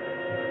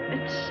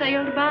 It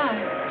sailed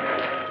by.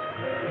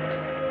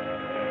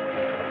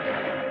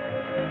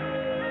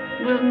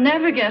 We'll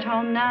never get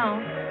home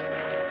now.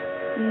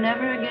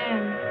 Never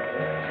again.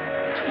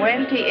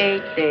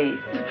 28 days.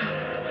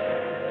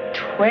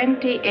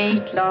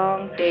 28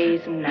 long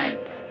days and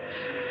nights.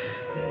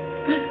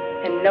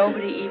 And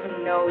nobody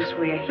even knows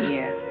we're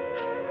here.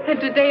 And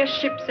today a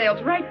ship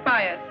sails right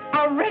by us.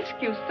 Our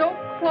rescue so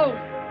close.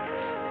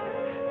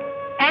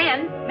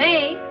 Ann,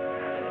 May.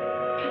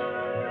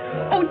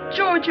 Oh,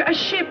 Georgia, a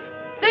ship.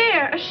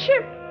 There, a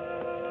ship.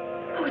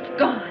 Oh, it's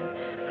gone.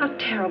 How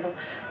terrible.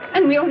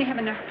 And we only have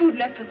enough food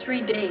left for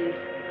 3 days.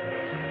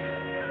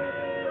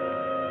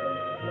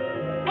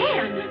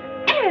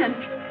 Anne!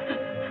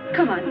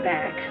 Come on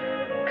back.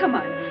 Come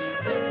on.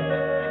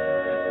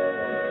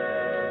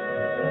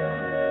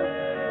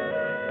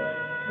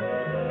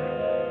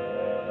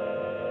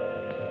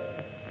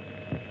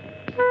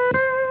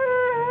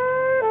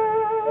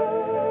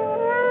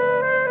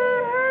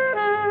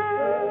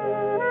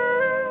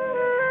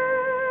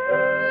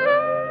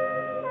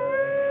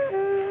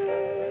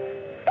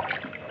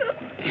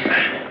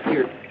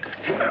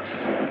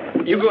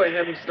 You go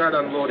ahead and start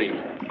unloading.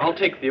 I'll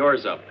take the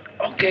oars up.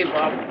 Okay,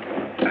 Bob.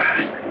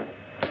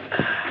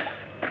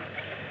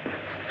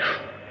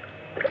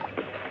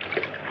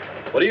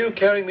 What are you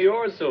carrying the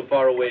oars so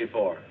far away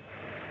for?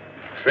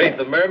 Afraid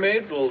the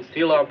mermaids will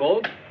steal our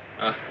boat?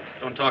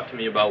 Don't talk to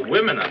me about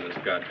women on this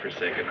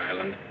godforsaken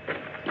island.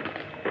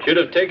 Should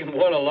have taken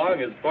one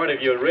along as part of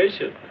your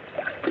ration.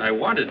 I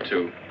wanted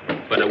to,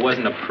 but it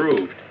wasn't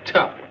approved.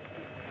 Tough.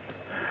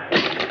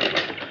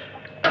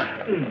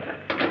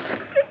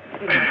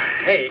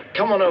 Hey,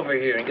 come on over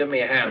here and give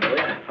me a hand, will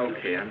you?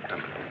 Okay, I'm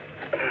coming.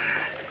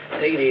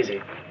 Take it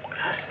easy.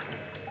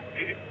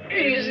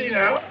 Easy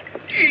now.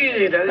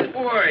 Easy,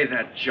 Boy,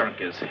 that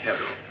junk is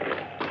heavy.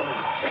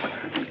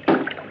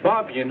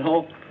 Bob, you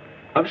know,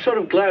 I'm sort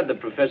of glad the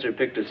professor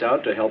picked us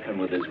out to help him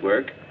with his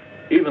work,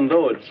 even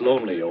though it's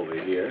lonely over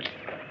here.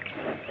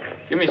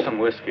 Give me some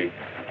whiskey.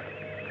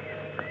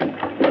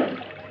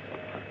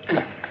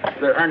 If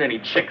there aren't any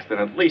chicks, then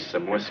at least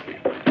some whiskey.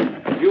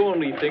 You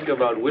only think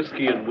about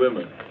whiskey and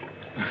women.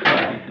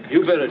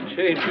 You better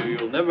change or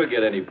you'll never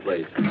get any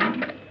place.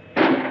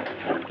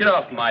 Get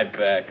off my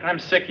back. I'm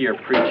sick of your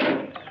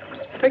preaching.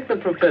 Take the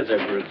professor,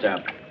 for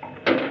example.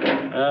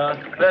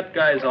 That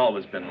guy's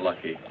always been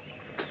lucky.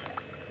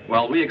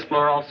 While we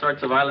explore all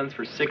sorts of islands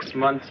for 6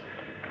 months,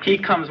 he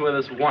comes with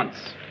us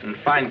once and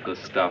finds the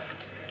stuff.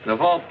 And of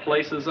all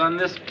places on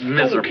this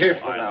miserable... Oh,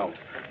 careful now.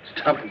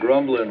 Stop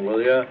grumbling, will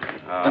you?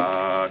 Go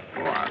on.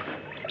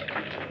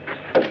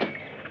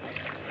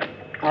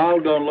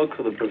 I'll go and look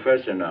for the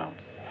professor now.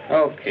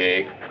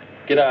 Okay.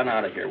 Get on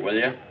out of here, will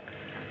you?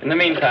 In the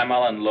meantime,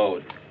 I'll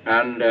unload.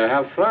 And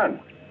have fun.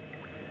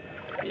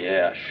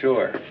 Yeah,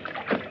 sure.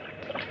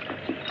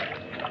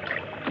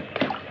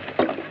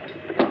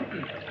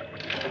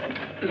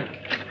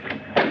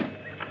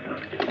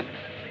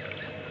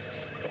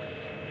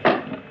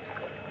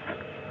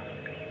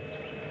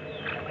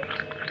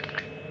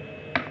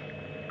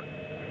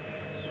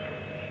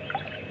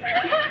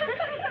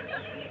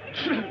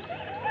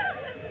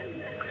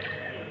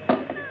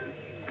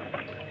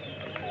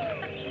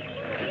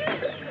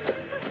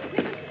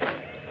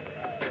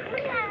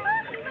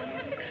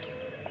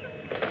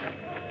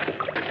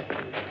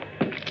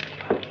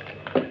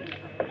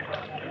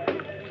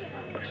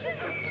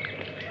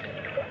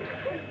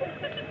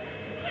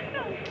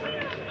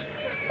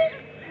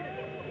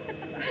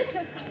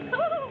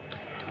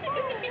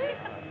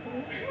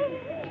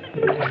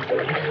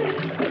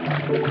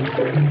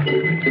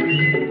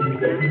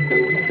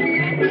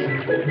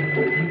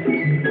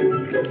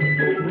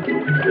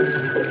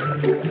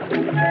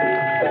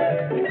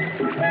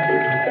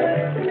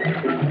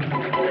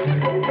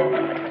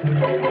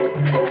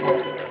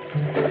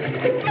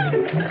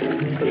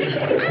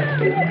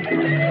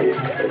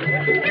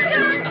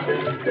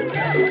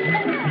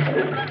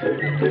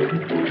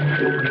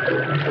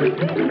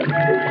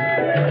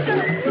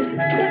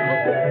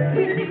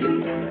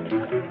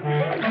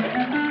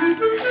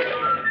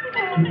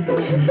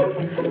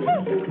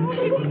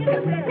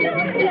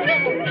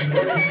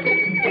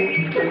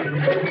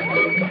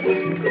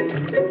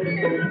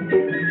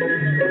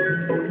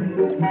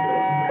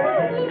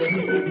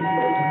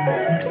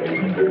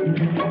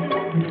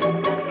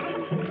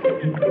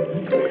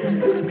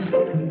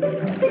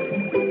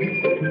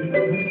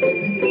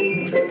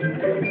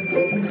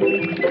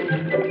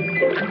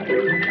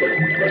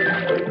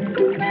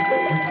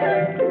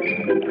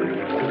 Quick,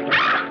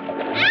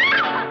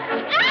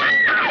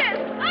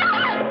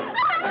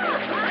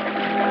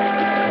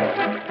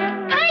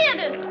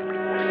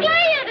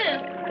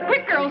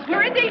 girls,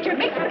 we're in danger.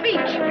 Make for the beach. We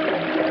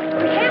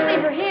can't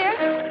leave her here.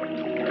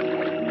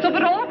 So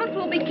that all of us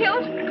will be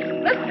killed?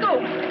 Let's go.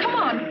 Come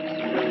on.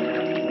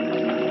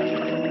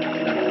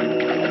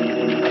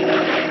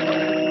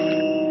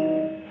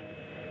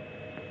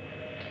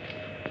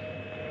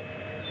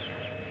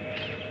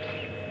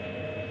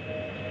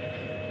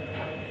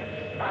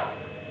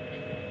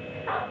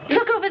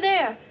 Look over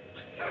there.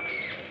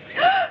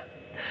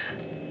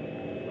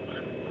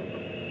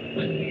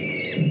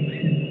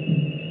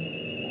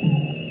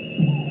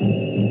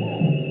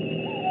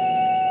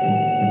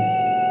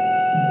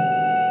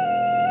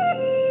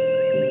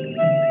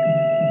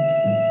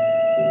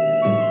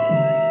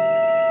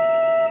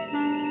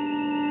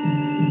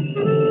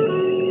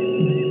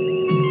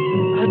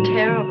 How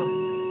terrible.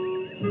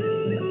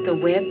 The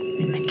web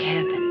in the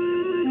cabin.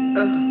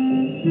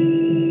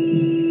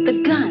 The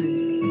gun.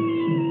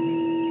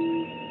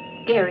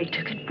 Gary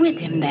took it with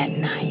him that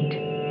night.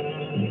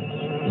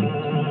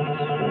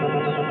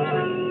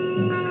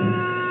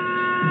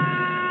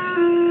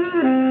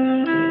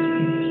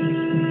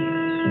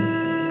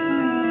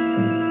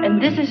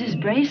 And this is his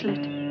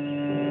bracelet.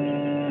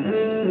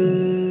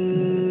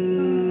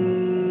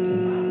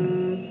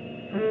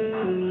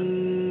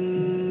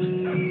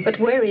 But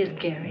where is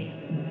Gary?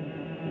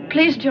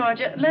 Please,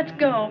 Georgia, let's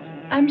go.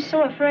 I'm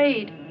so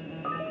afraid.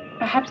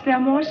 Perhaps there are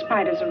more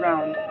spiders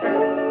around.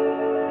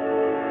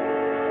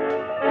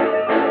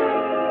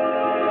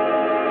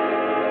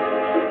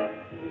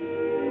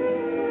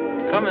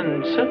 Come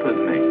and sit with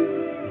me.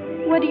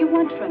 What do you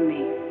want from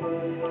me?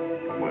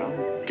 Well,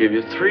 give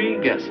you 3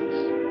 guesses.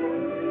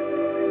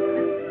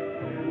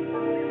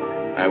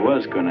 I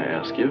was going to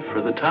ask you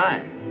for the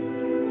time.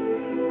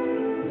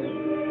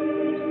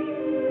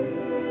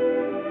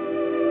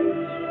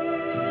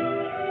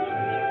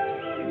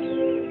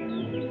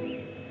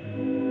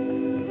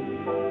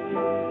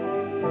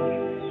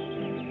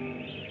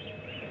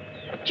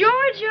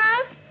 Georgia!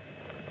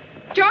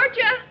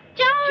 Georgia!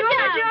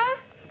 Georgia!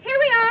 Here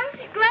we are.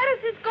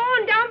 Gladys is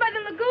gone down by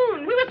the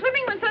lagoon. We were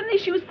swimming when suddenly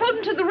she was pulled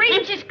into the reef.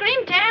 And she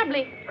screamed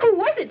terribly. Who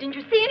was it? Didn't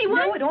you see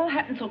anyone? No, it all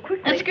happened so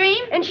quickly. A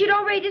scream? And she'd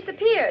already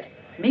disappeared.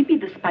 Maybe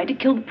the spider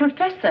killed the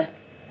professor.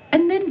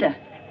 And Linda.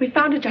 We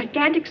found a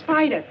gigantic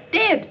spider.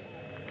 Dead.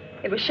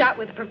 It was shot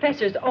with the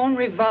professor's own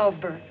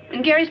revolver.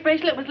 And Gary's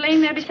bracelet was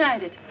laying there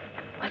beside it.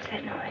 What's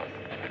that noise?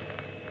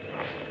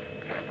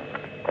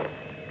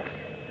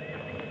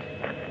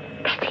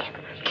 That's him.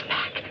 Get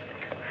back.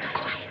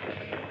 Quiet.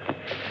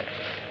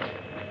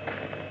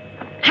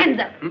 Hands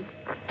up.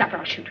 Stop or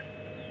I'll shoot.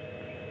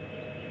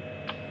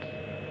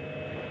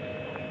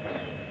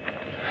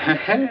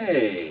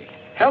 Hey.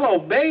 Hello,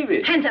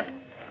 baby. Hands up.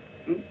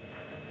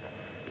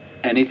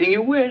 Anything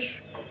you wish.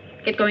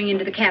 Get going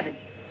into the cabin.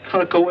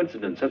 What a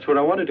coincidence. That's where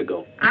I wanted to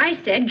go. I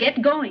said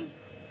get going.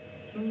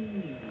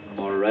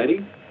 All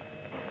righty.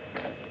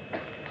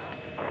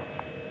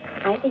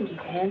 I think he's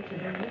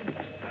handsome.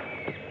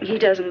 He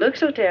doesn't look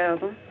so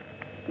terrible.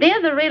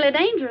 They're the really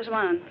dangerous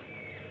ones.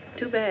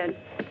 Too bad.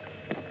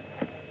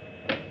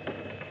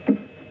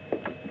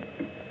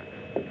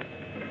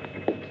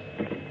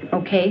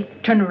 Okay,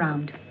 turn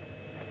around.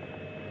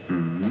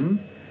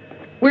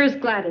 Where's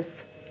Gladys?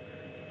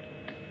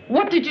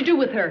 What did you do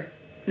with her?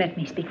 Let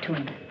me speak to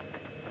him.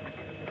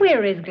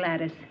 Where is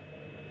Gladys?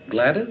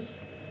 Gladys?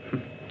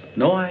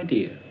 No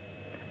idea.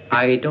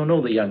 I don't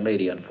know the young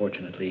lady,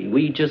 unfortunately.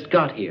 We just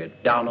got here,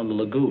 down on the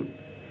lagoon.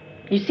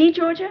 You see,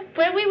 Georgia?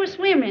 Where we were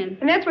swimming.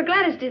 And that's where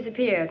Gladys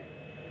disappeared.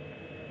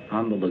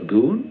 On the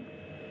lagoon?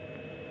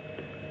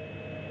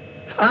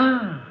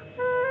 Ah.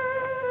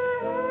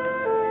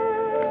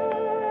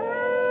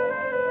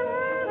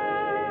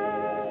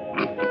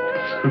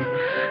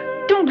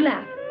 Don't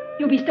laugh.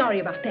 You'll be sorry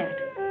about that.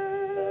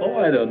 Oh,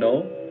 I don't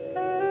know.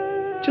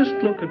 Just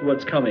look at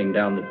what's coming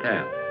down the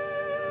path.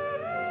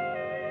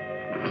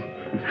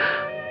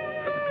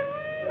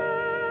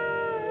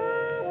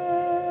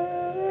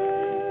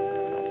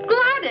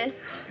 Gladys!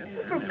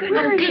 Oh,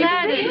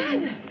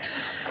 Gladys.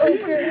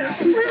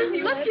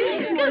 Look,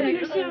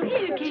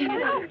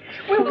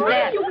 Who's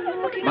that?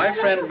 My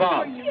friend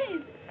Bob.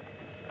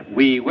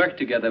 We work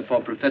together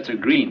for Professor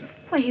Green.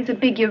 Why, he's a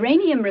big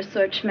uranium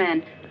research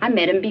man. I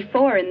met him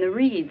before in the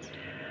reeds.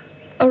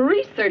 A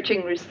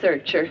researching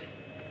researcher.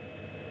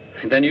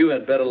 Then you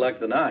had better luck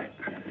than I.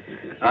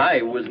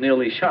 I was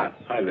nearly shot.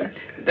 Hi there.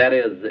 That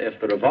is, if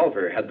the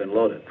revolver had been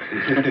loaded.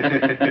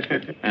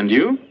 And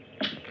you?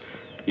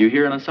 You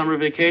here on a summer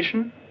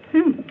vacation?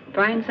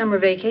 Fine summer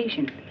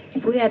vacation.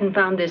 If we hadn't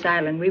found this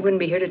island, we wouldn't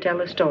be here to tell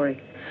the story.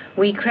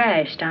 We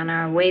crashed on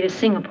our way to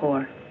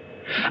Singapore.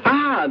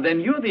 Ah,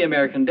 then you're the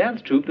American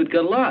dance troupe that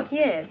got lost.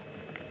 Yes.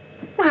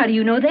 Well, how do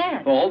you know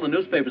that? All the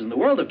newspapers in the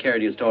world have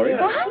carried your story.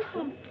 What?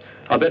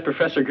 I'll bet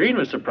Professor Green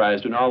was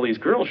surprised when all these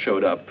girls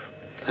showed up.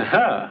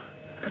 Ha!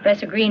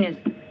 Professor Green is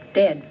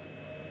dead.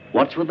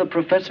 What's with the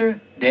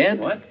professor? Dead?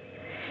 What?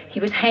 He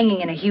was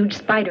hanging in a huge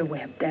spider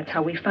web. That's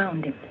how we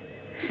found him.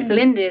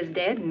 Linda is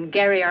dead, and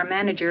Gary, our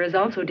manager, has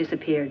also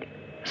disappeared.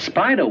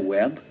 Spider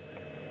web?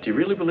 Do you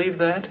really believe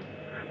that?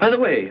 By the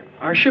way,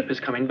 our ship is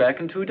coming back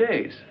in 2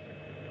 days.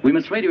 We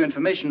must radio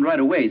information right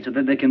away so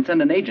that they can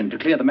send an agent to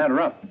clear the matter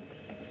up.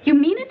 You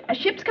mean it? A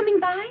ship's coming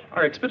by?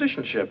 Our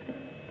expedition ship.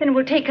 Then it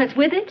will take us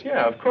with it?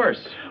 Yeah, of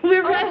course.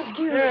 We're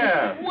rescued.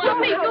 Yeah. Let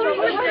me go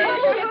with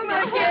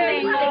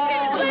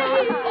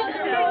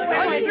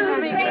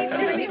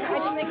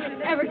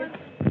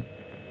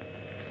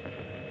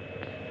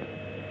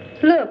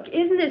Look,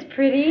 isn't this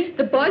pretty?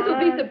 The boys will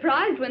be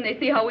surprised when they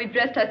see how we've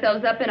dressed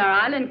ourselves up in our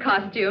island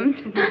costumes.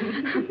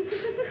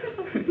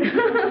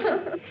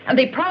 And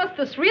they promised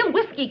us real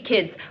whiskey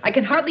kids. I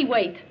can hardly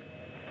wait.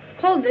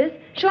 Hold this.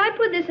 Shall I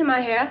put this in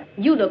my hair?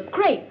 You look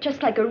great,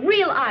 just like a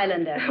real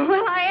islander.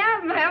 Well, I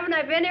am. Haven't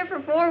I been here for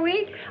 4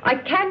 weeks? I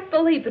can't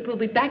believe that we'll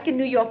be back in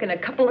New York in a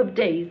couple of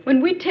days.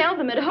 When we tell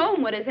them at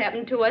home what has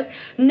happened to us,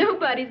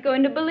 nobody's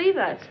going to believe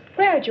us.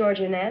 Where are George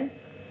and Ann?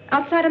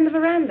 Outside on the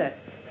veranda.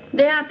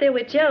 They're out there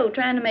with Joe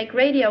trying to make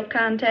radio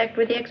contact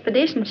with the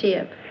expedition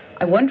ship.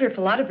 I wonder if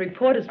a lot of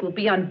reporters will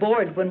be on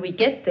board when we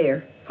get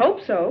there.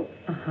 Hope so.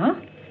 Uh-huh.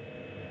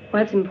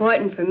 What's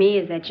important for me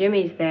is that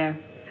Jimmy's there.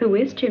 Who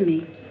is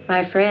Jimmy?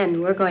 My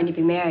friend. We're going to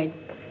be married.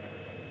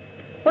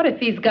 What if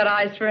he's got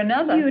eyes for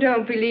another? You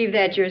don't believe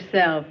that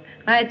yourself.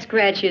 I'd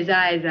scratch his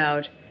eyes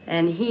out,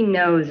 and he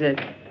knows it.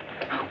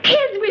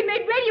 Kids, we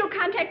made radio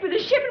contact with the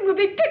ship and we'll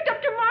be picked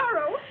up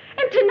tomorrow.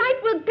 And tonight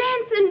we'll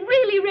dance and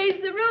really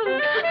raise the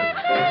roof.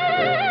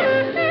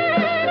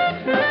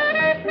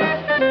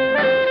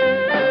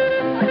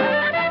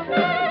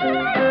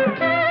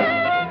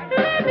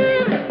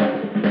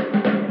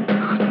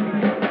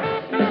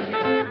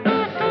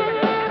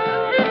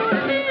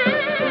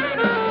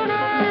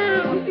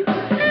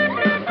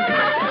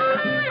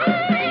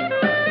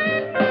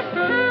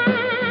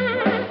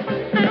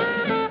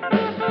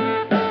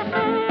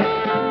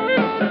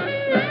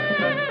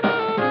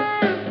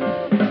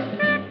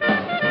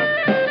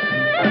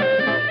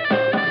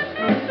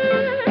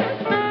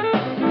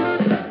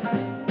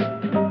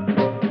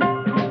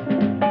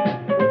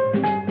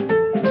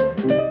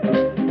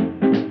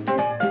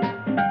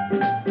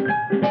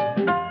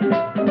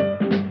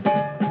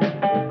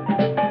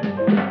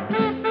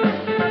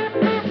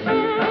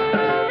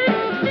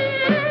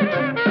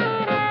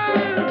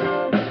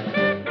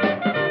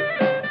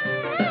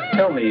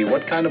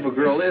 What kind of a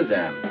girl is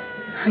Anne?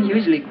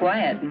 Usually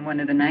quiet and one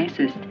of the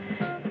nicest.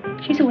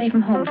 She's away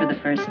from home for the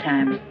first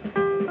time.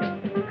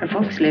 Her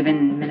folks live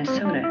in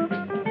Minnesota.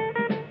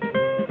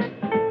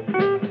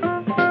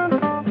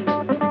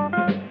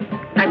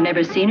 I've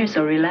never seen her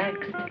so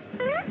relaxed.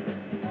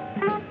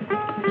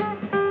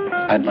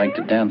 I'd like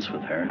to dance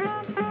with her.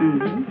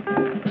 Mm-hmm.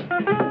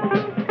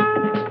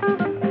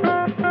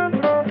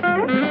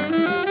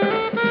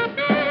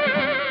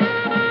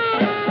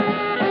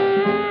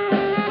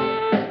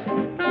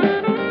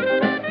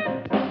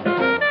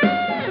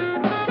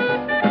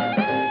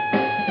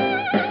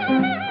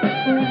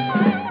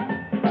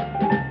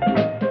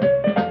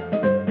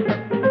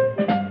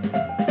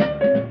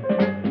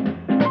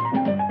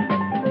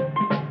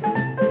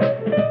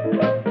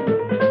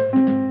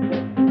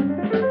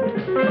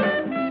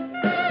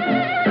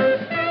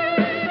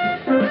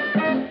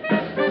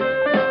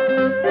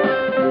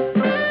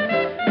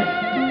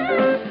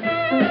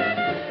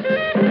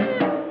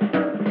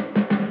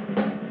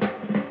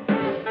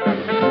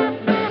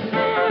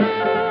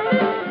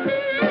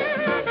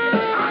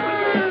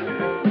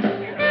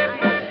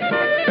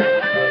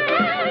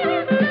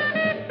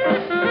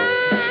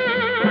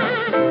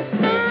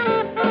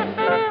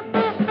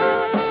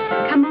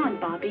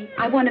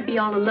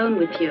 All alone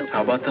with you.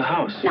 How about the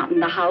house? Not in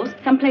the house.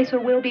 Someplace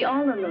where we'll be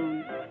all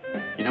alone.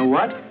 You know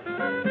what?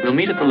 We'll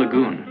meet at the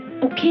lagoon.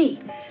 Okay,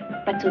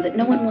 but so that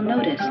no one will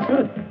notice.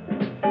 Good.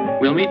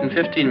 We'll meet in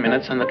 15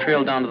 minutes on the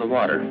trail down to the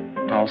water.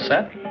 All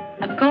set?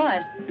 Of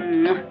course.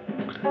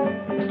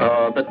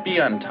 But be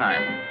on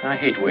time. I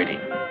hate waiting.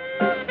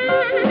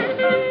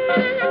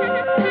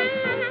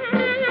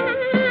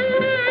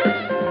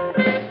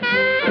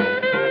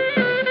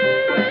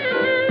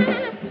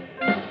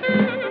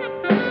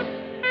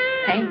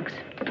 Thanks.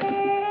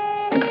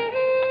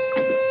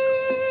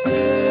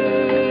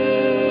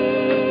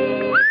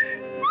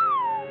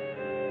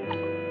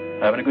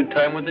 Having a good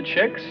time with the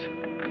chicks?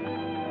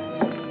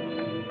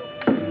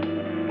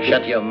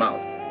 Shut your mouth.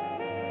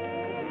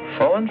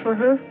 Falling for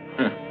her?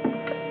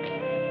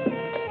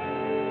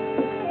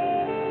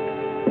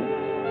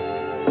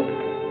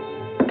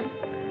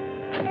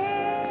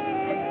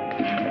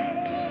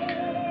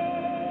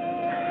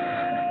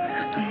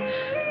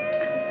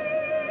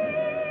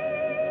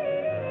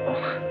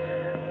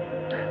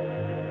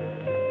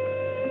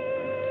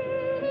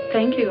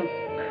 Thank you.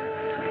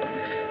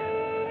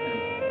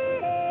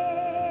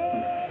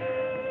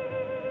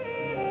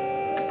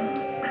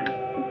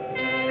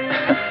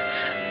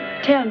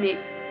 Tell me,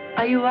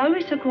 are you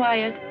always so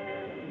quiet?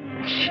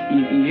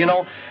 You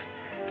know,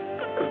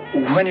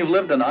 when you've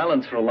lived on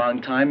islands for a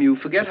long time, you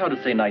forget how to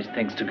say nice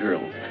things to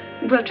girls.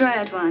 We'll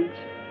try it once.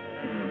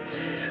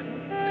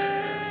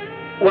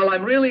 Well,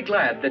 I'm really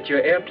glad that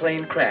your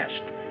airplane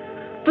crashed.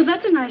 But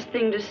that's a nice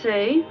thing to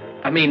say.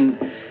 I mean,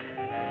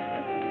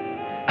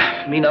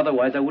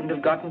 otherwise I wouldn't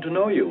have gotten to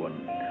know you,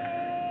 and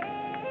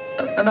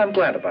I'm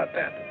glad about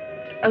that.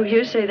 Oh,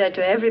 you say that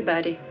to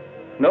everybody.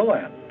 No,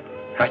 Anne.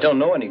 I don't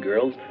know any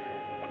girls.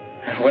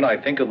 And when I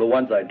think of the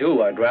ones I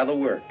do, I'd rather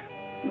work.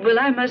 Well,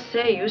 I must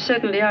say, you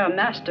certainly are a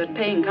master at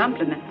paying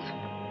compliments.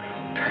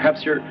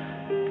 Perhaps you're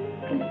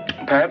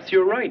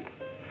right.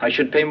 I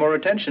should pay more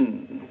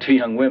attention to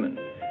young women.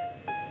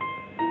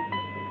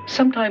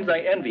 Sometimes I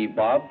envy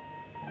Bob.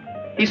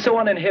 He's so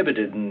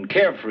uninhibited and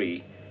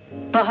carefree.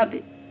 Bob,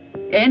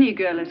 any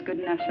girl is good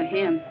enough for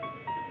him.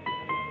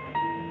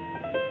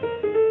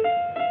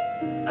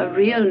 A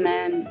real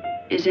man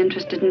is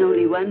interested in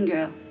only one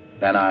girl.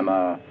 Then I'm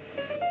a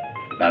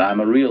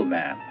real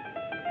man.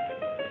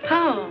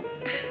 How?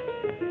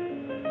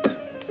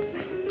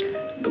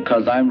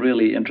 Because I'm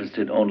really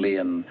interested only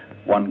in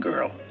one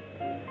girl.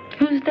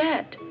 Who's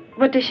that?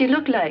 What does she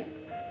look like?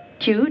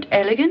 Cute?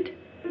 Elegant?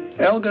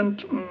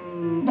 Elegant?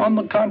 On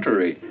the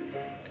contrary.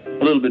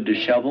 A little bit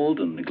disheveled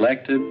and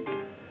neglected,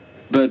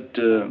 but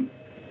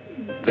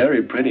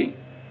very pretty.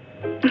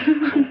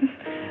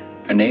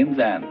 Her name's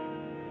Anne.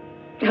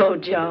 Oh,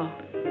 Joe.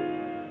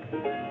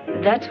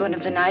 That's one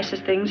of the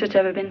nicest things that's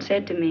ever been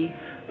said to me.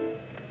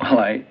 Well,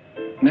 I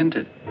meant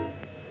it.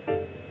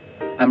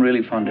 I'm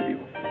really fond of you.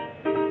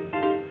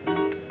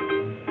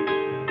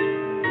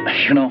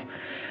 You know,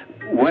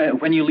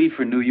 when you leave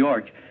for New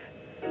York,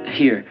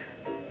 here,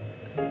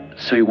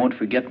 so you won't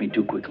forget me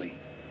too quickly.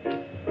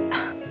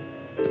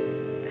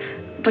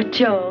 But,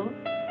 Joe,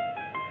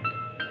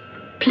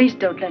 please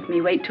don't let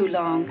me wait too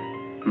long.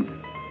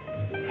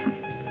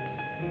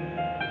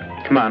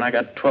 Come on, I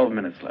got 12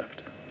 minutes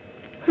left.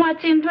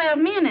 What's in 12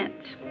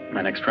 minutes?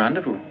 My next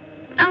rendezvous.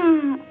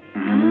 Oh.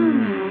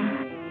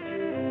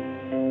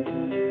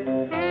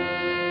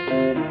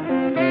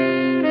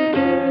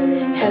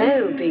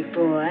 Hello, big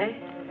boy.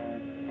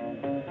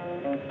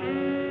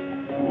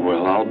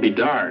 Well, I'll be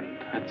darned.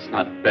 That's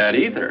not bad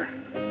either.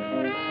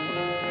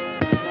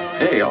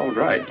 Hey, all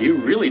right. You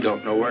really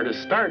don't know where to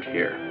start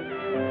here.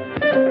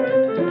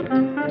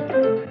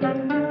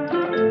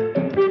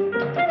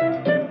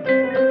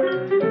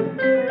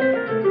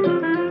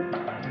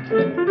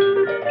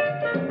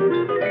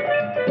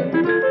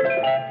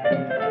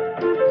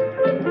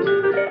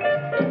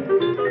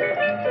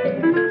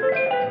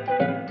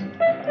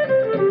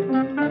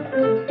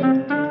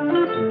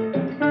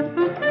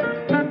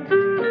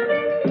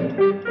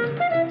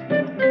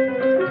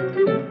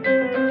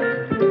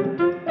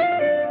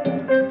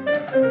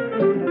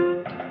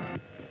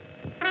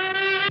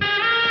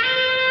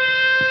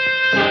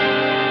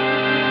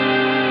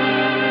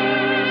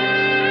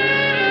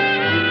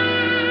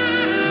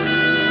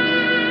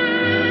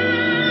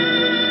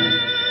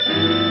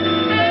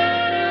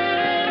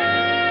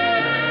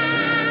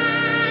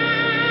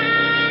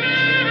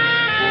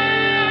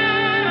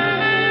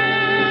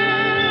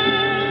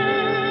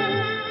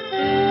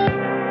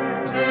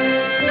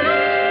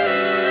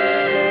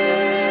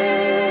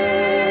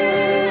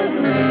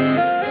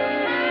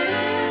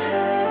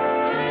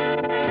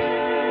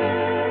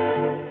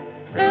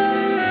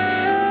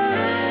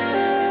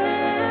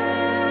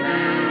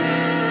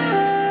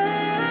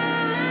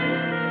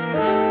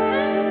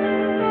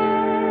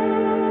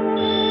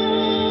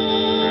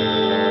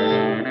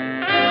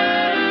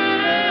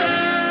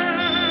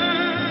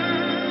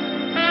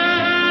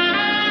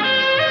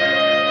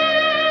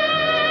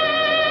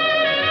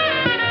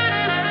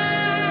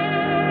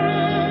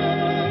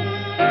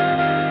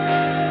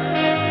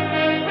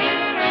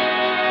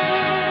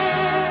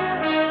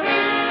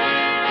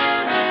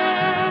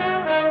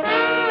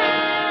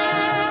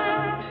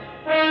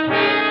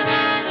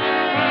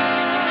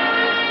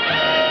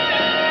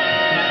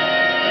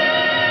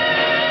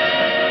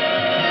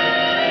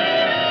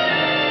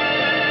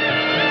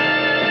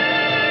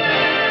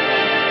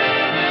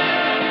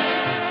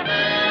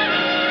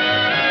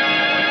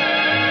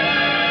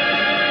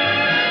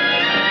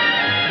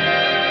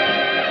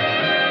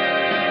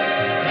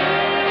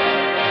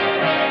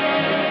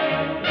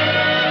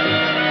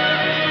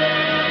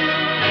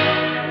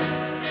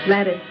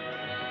 Gladys.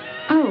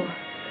 Oh,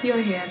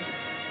 you're here.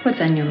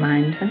 What's on your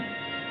mind, huh?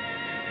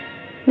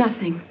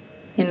 Nothing.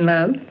 In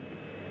love?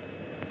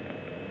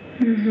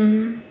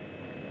 Mm-hmm.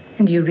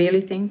 And do you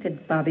really think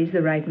that Bobby's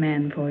the right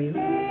man for you?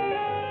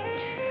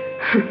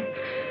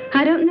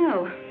 I don't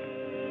know.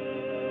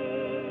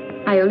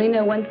 I only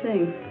know one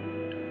thing.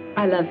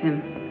 I love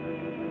him.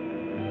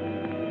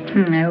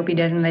 I hope he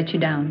doesn't let you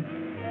down.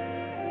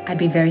 I'd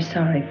be very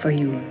sorry for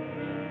you.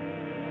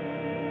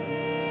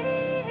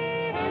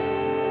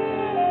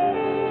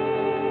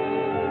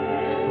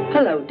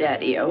 Hello,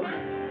 Daddy-O.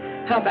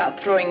 How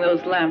about throwing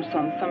those lamps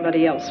on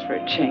somebody else for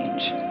a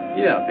change?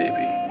 Yeah,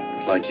 baby.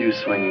 Like you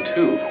swing,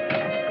 too.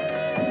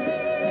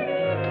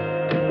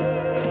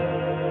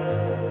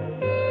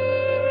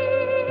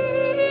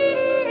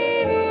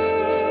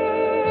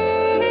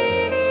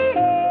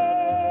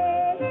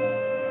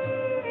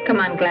 Come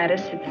on,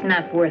 Gladys. It's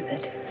not worth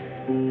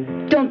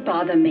it. Don't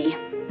bother me.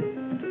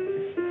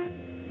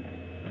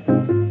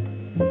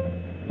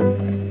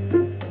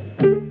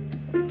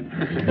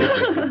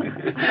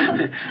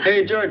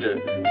 Hey, Georgia,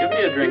 give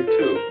me a drink,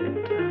 too.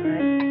 All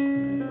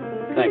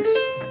right. Thanks.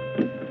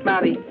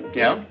 Bobby,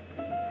 Yeah?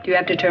 do you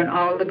have to turn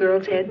all the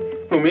girls' heads?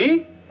 Who,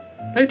 me?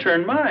 They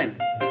turned mine.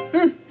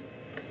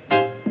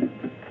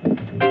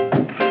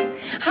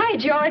 Hi,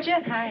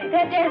 Georgia. Hi.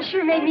 That dance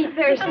sure made me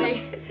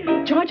thirsty.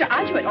 Georgia,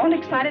 aren't you at all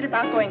excited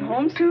about going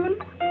home soon?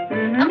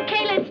 Mm-hmm.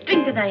 Okay, let's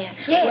drink to that.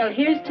 Yeah. Well,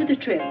 here's to the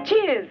trip.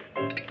 Cheers.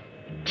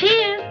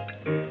 Cheers.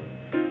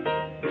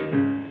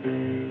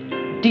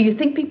 Do you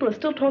think people are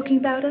still talking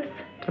about us?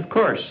 Of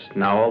course.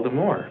 Now all the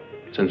more,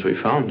 since we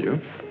found you.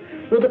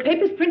 Will the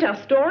papers print our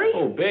story?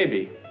 Oh,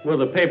 baby. Will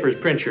the papers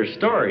print your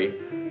story?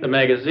 The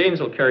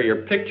magazines will carry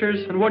your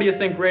pictures, and what do you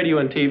think radio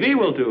and TV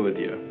will do with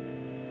you?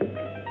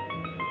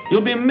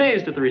 You'll be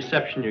amazed at the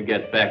reception you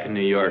get back in New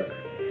York.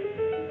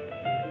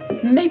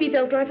 Maybe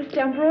they'll drive us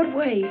down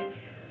Broadway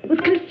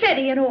with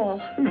confetti and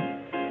all.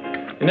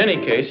 In any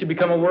case, you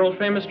become a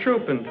world-famous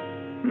troupe, and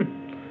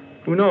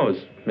who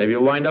knows? Maybe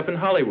you'll wind up in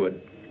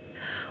Hollywood.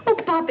 Oh,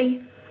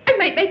 Bobby, I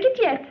might make it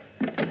yet.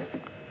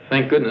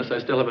 Thank goodness I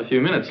still have a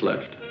few minutes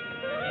left,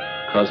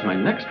 because my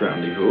next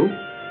rendezvous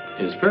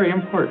is very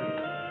important.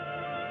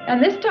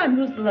 And this time,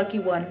 who's the lucky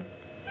one?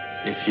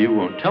 If you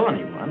won't tell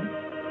anyone,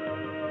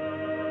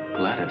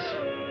 Gladys.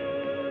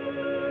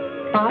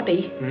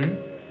 Bobby,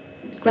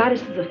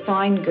 Gladys is a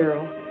fine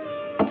girl.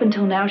 Up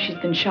until now, she's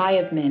been shy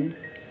of men.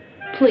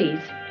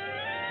 Please,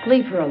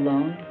 leave her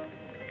alone.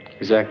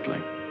 Exactly.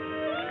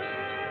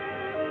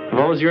 I've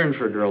always yearned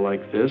for a girl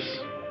like this.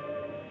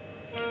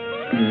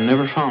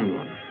 Never found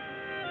one.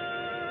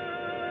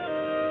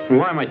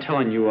 Why am I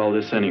telling you all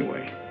this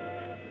anyway?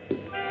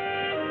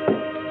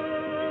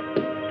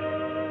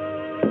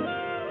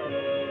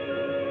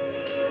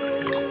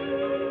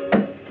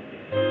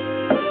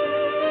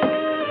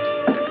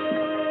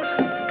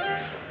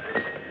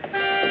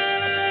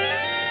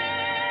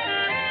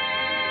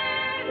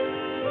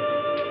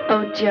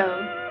 Oh,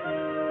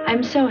 Joe,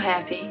 I'm so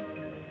happy.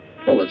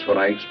 Well, that's what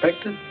I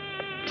expected.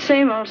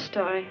 Same old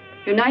story.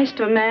 You're nice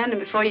to a man, and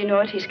before you know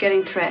it, he's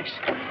getting thrashed.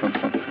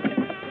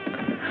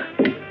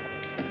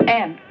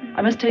 Anne,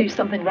 I must tell you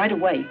something right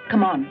away.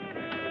 Come on.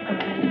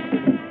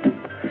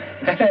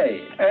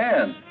 Hey,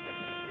 Anne.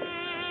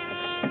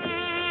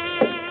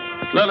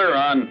 Let her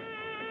on.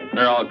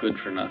 They're all good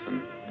for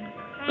nothing.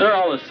 They're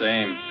all the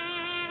same.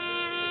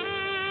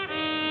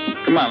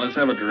 Come on, let's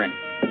have a drink.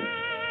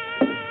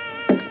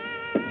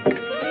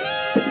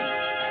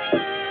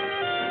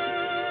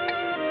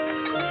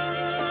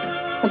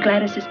 Well,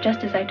 Gladys, it's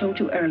just as I told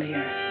you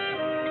earlier.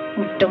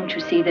 Oh, don't you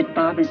see that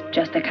Bob is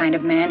just the kind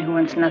of man who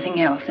wants nothing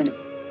else than to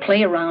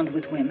play around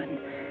with women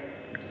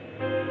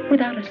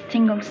without a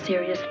single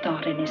serious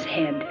thought in his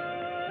head?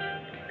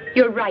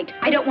 You're right.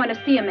 I don't want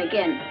to see him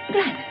again.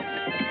 Gladys.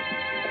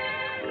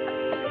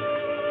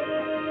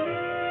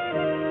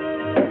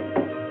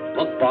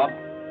 Look, Bob,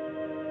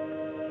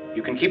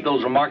 you can keep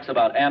those remarks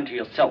about Anne to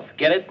yourself.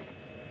 Get it?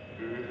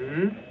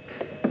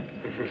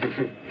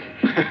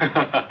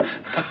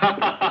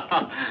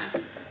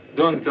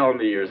 Don't tell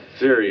me you're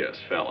serious,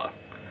 fella.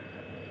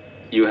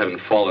 You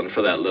haven't fallen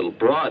for that little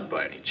broad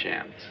by any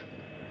chance.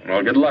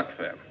 Well, good luck,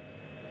 then.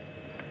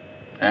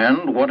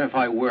 And what if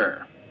I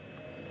were?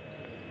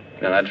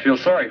 Then I'd feel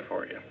sorry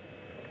for you.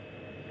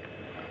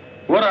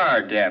 What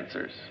are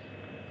dancers?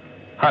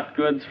 Hot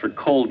goods for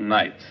cold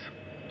nights.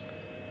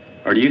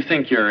 Or do you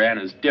think your Anne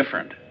is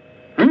different?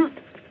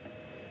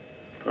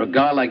 For a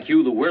guy like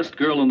you, the worst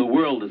girl in the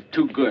world is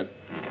too good.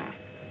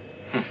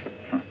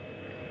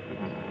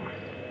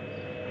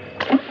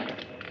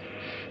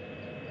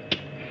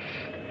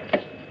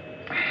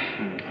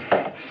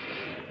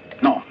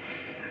 No,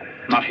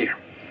 not here.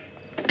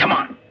 Come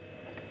on.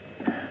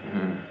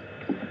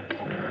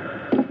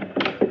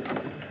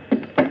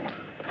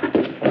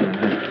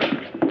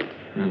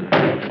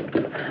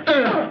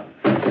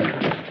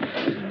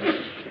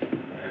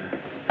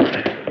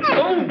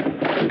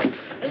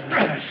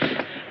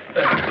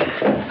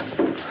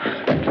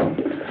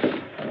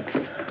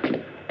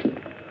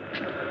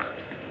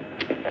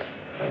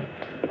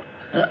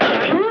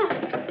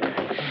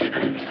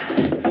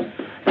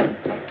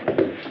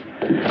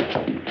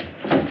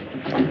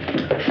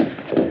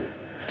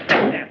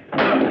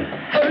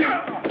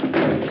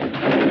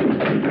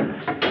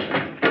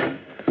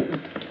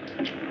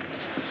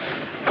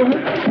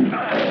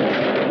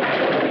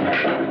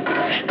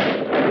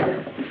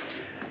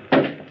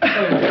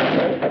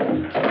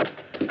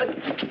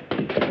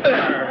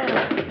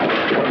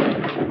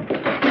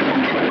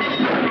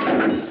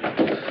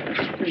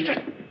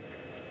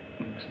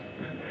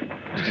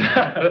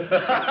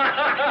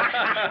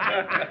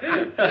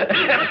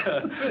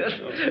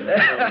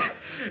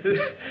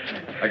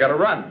 I gotta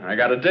run. I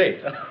got a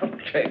date.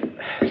 Okay.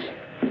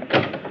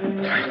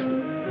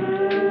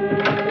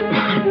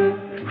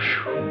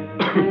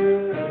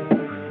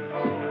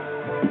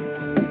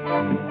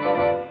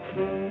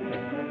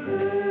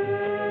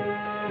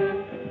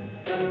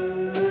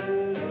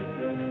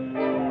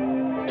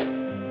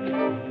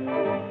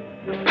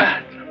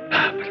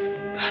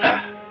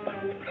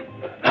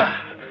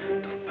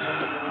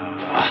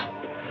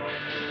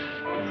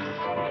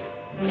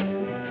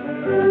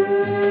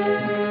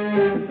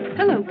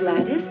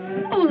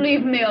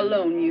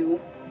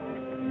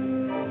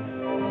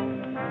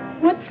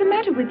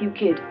 with you,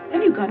 kid?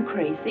 Have you gone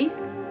crazy?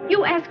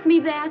 You ask me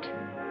that?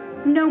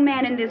 No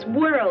man in this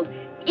world,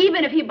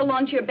 even if he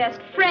belonged to your best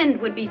friend,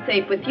 would be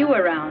safe with you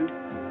around.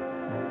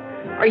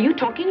 Are you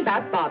talking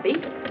about Bobby?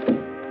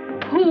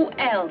 Who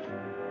else?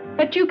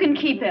 But you can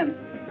keep him.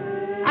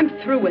 I'm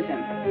through with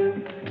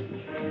him.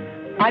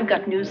 I've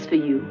got news for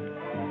you.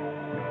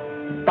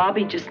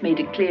 Bobby just made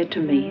it clear to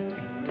me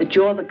that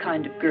you're the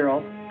kind of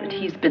girl that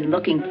he's been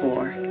looking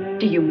for.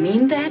 Do you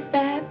mean that,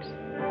 Babs?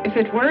 If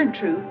it weren't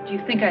true, do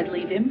you think I'd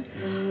leave him?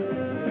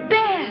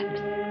 Babs!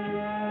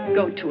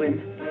 Go to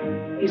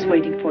him. He's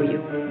waiting for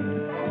you.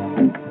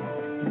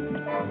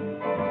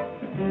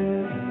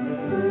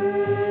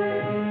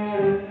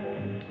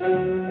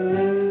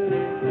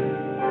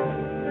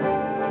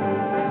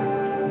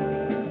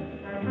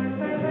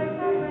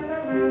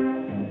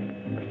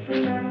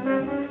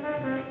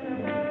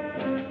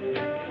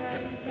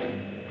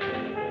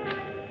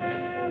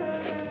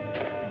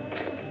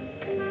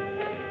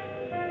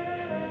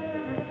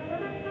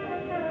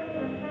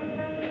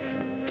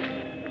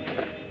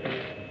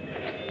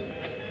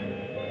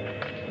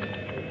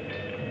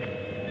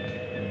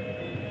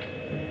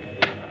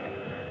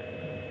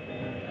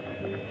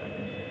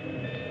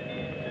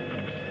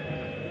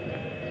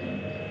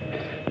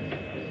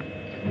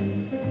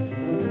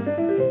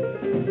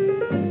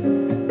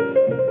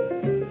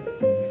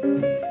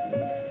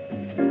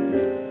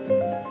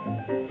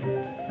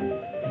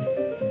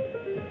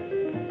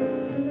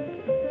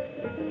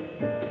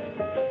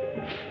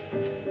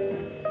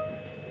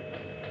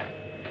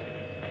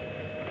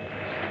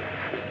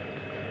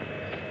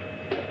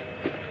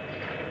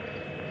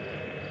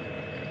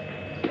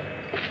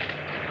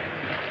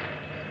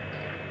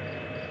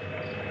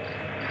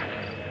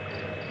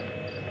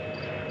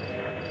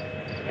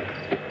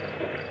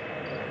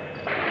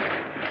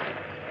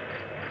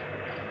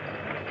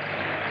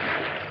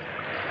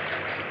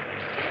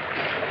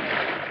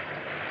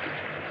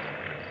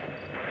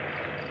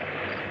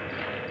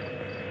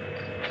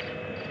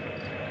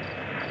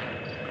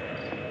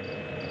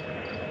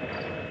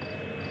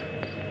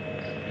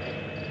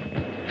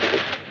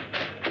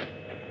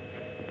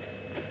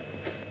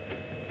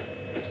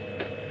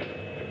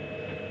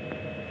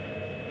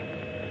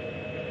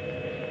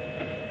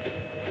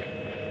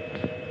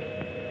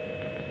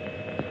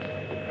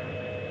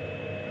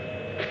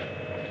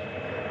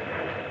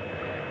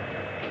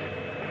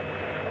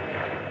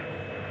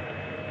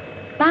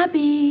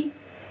 Bobby.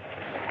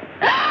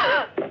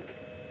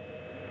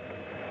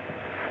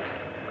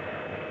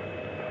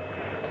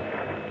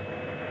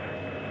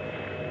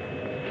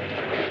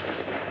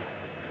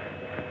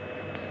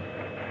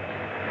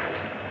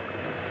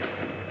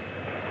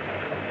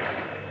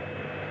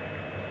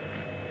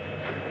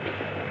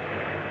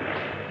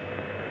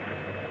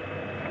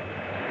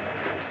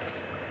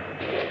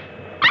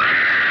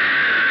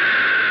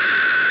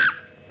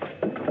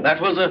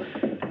 That was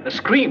a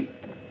scream.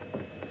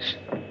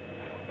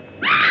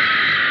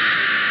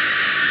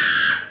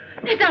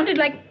 They sounded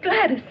like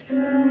Gladys.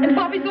 And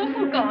Bobby's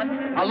also gone.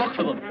 I'll look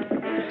for them.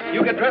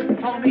 You get dressed and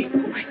follow me.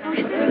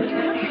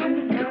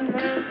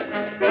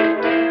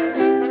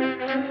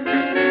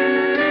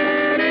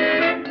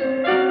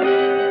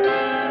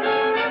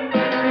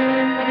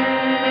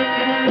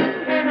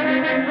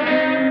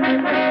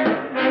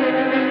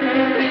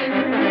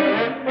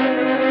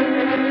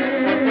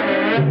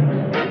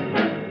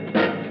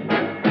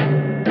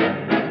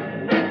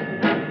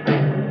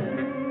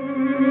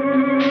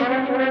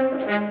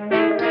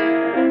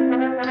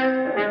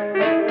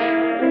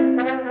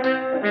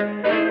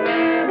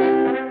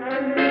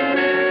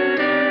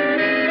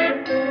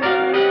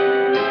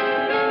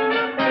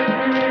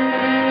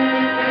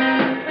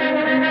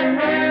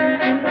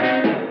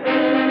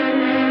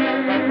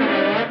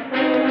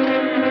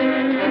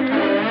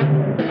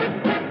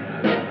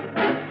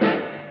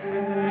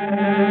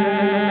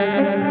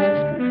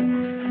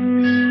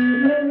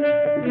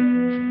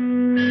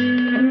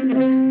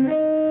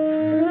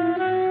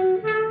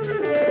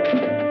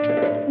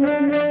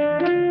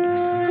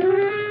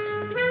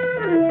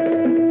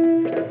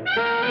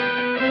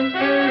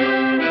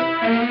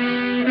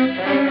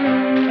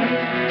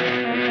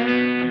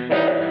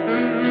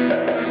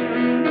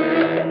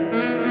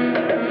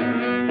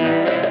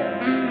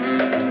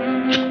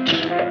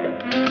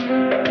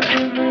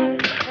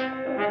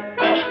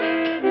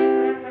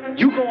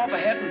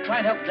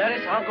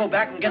 I'll go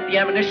back and get the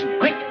ammunition.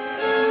 Quick!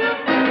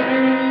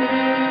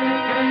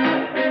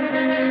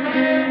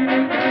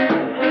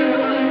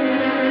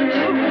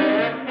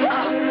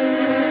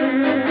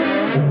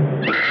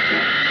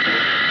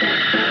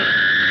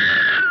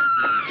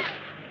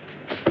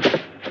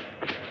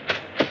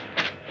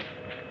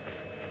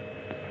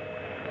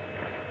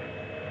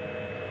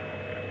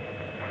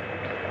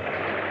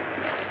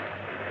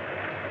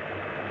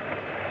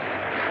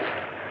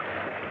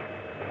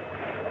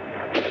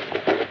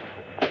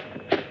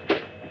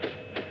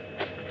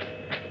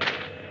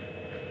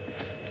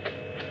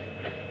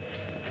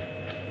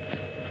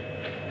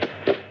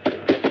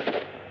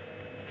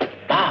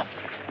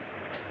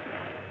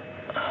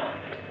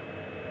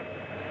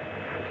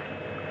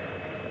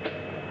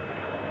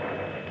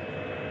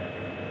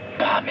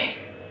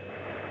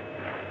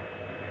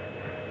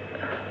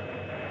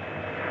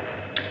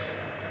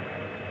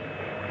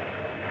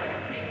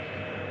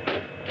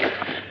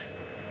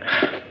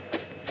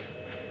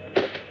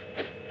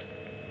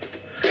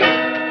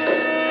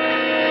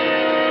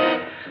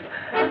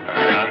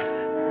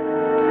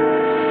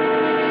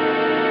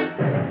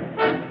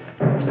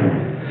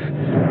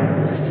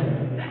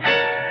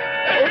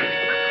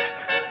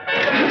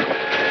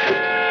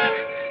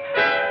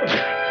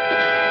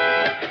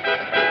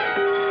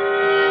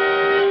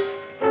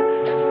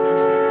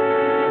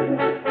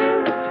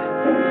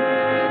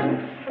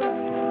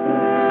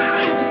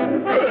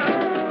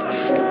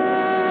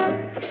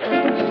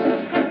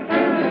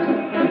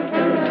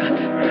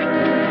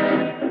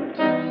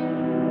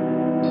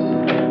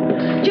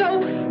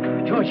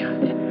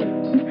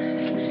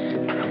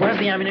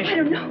 the ammunition? I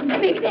don't know.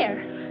 Maybe there.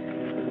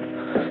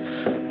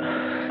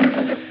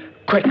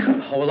 Quick,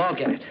 or we'll all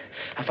get it.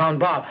 I found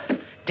Bob.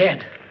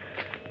 Dead.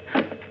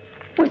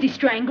 Was he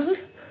strangled?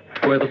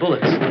 Where are the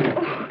bullets?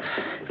 Oh.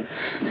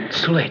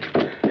 It's too late.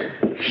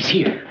 He's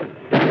here.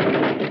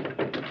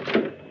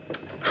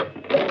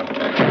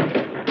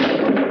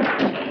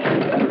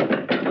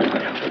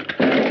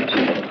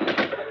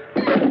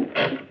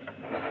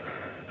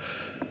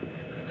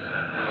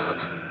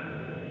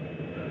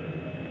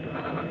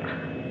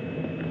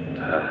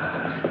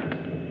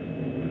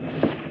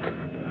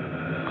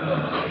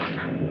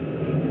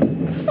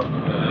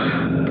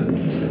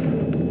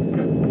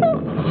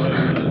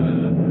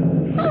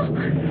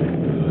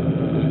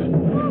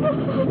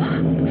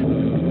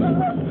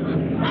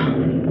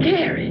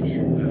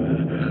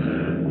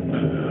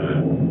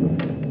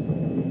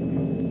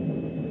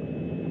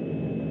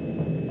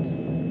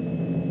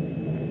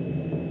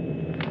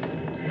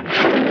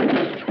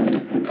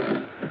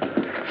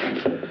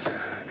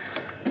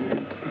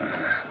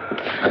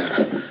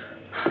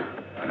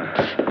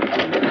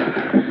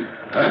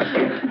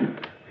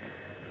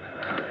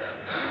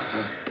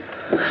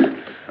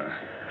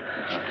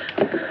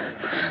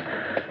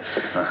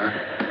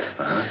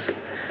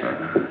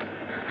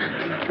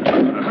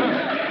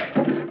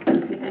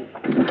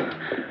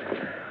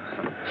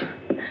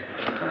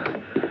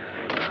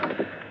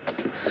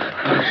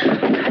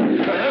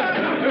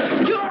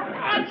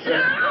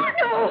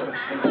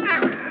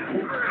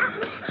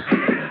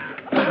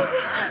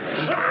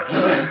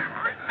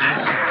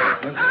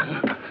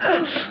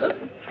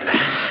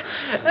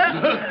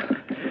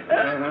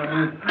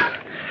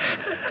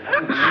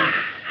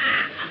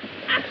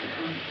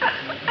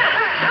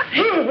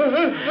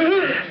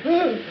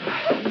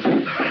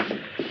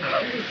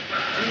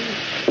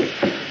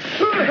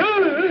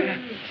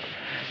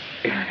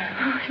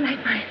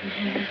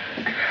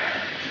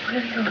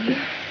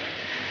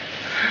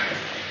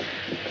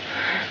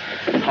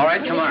 All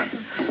right, come on.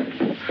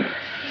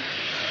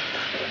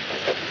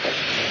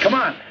 Come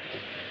on.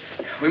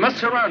 We must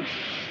surround you.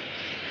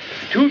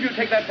 2 of you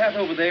take that path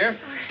over there.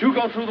 2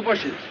 go through the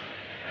bushes.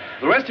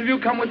 The rest of you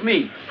come with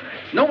me.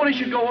 Nobody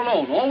should go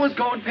alone. Always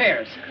go in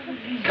pairs.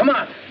 Come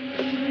on.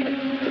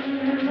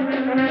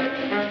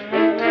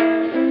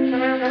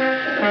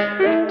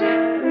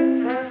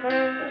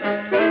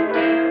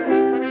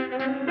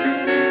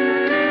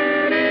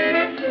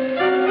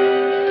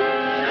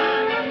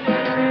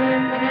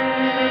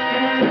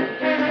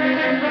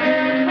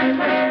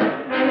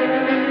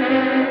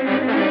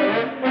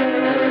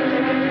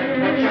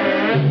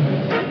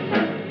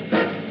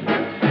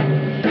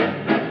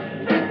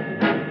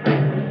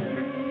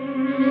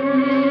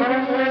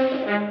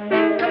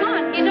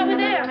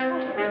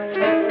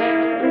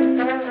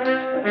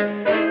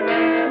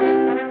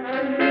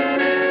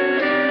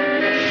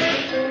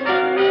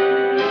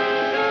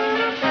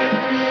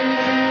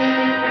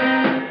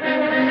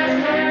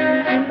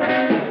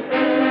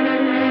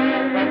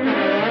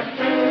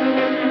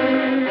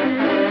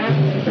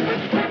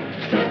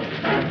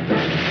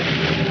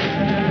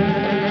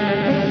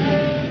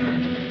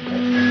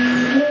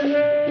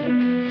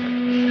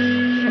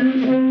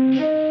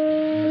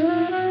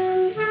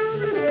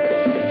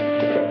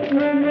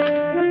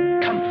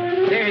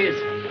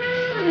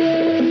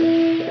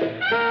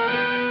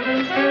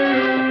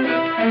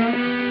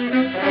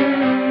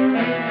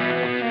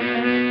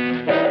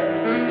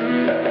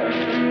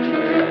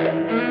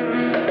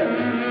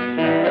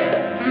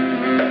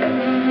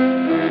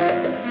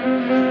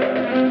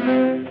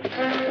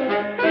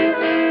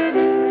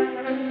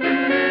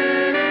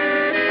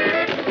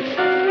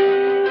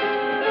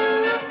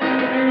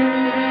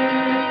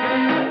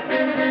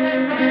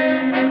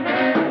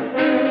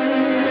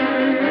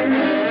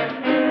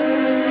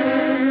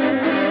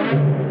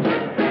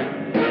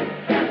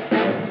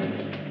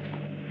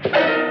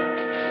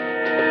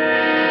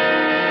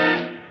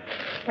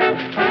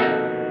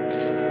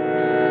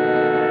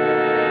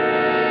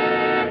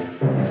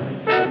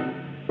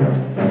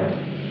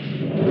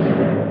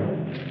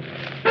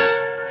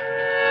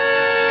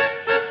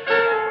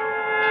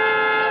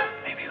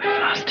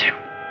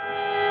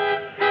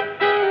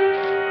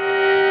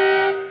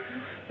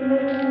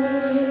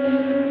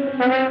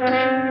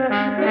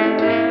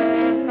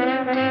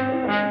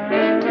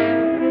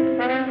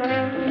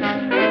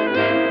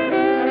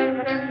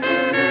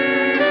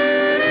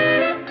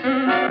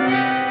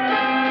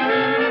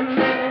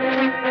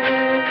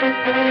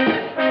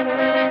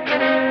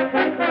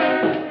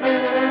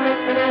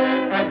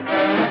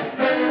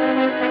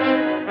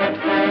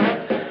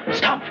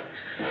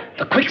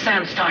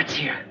 Quicksand starts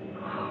here.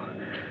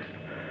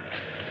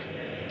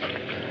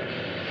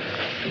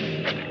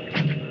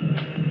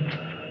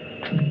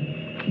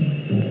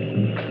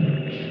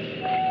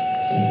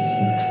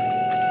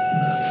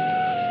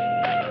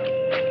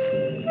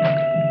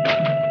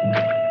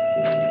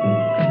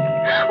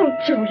 Oh,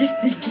 Joe, you're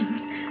thinking.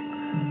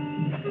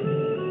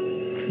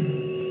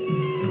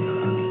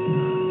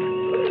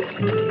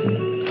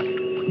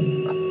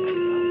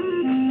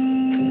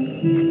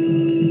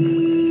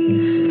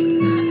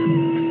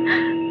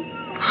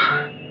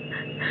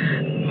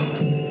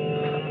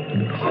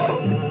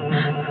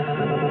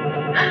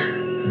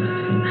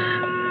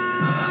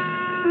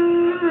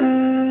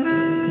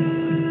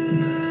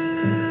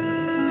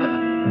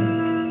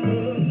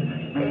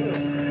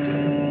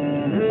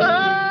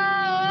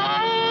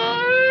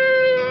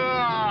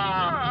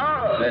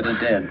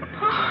 dead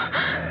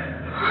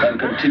than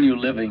continue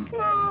living.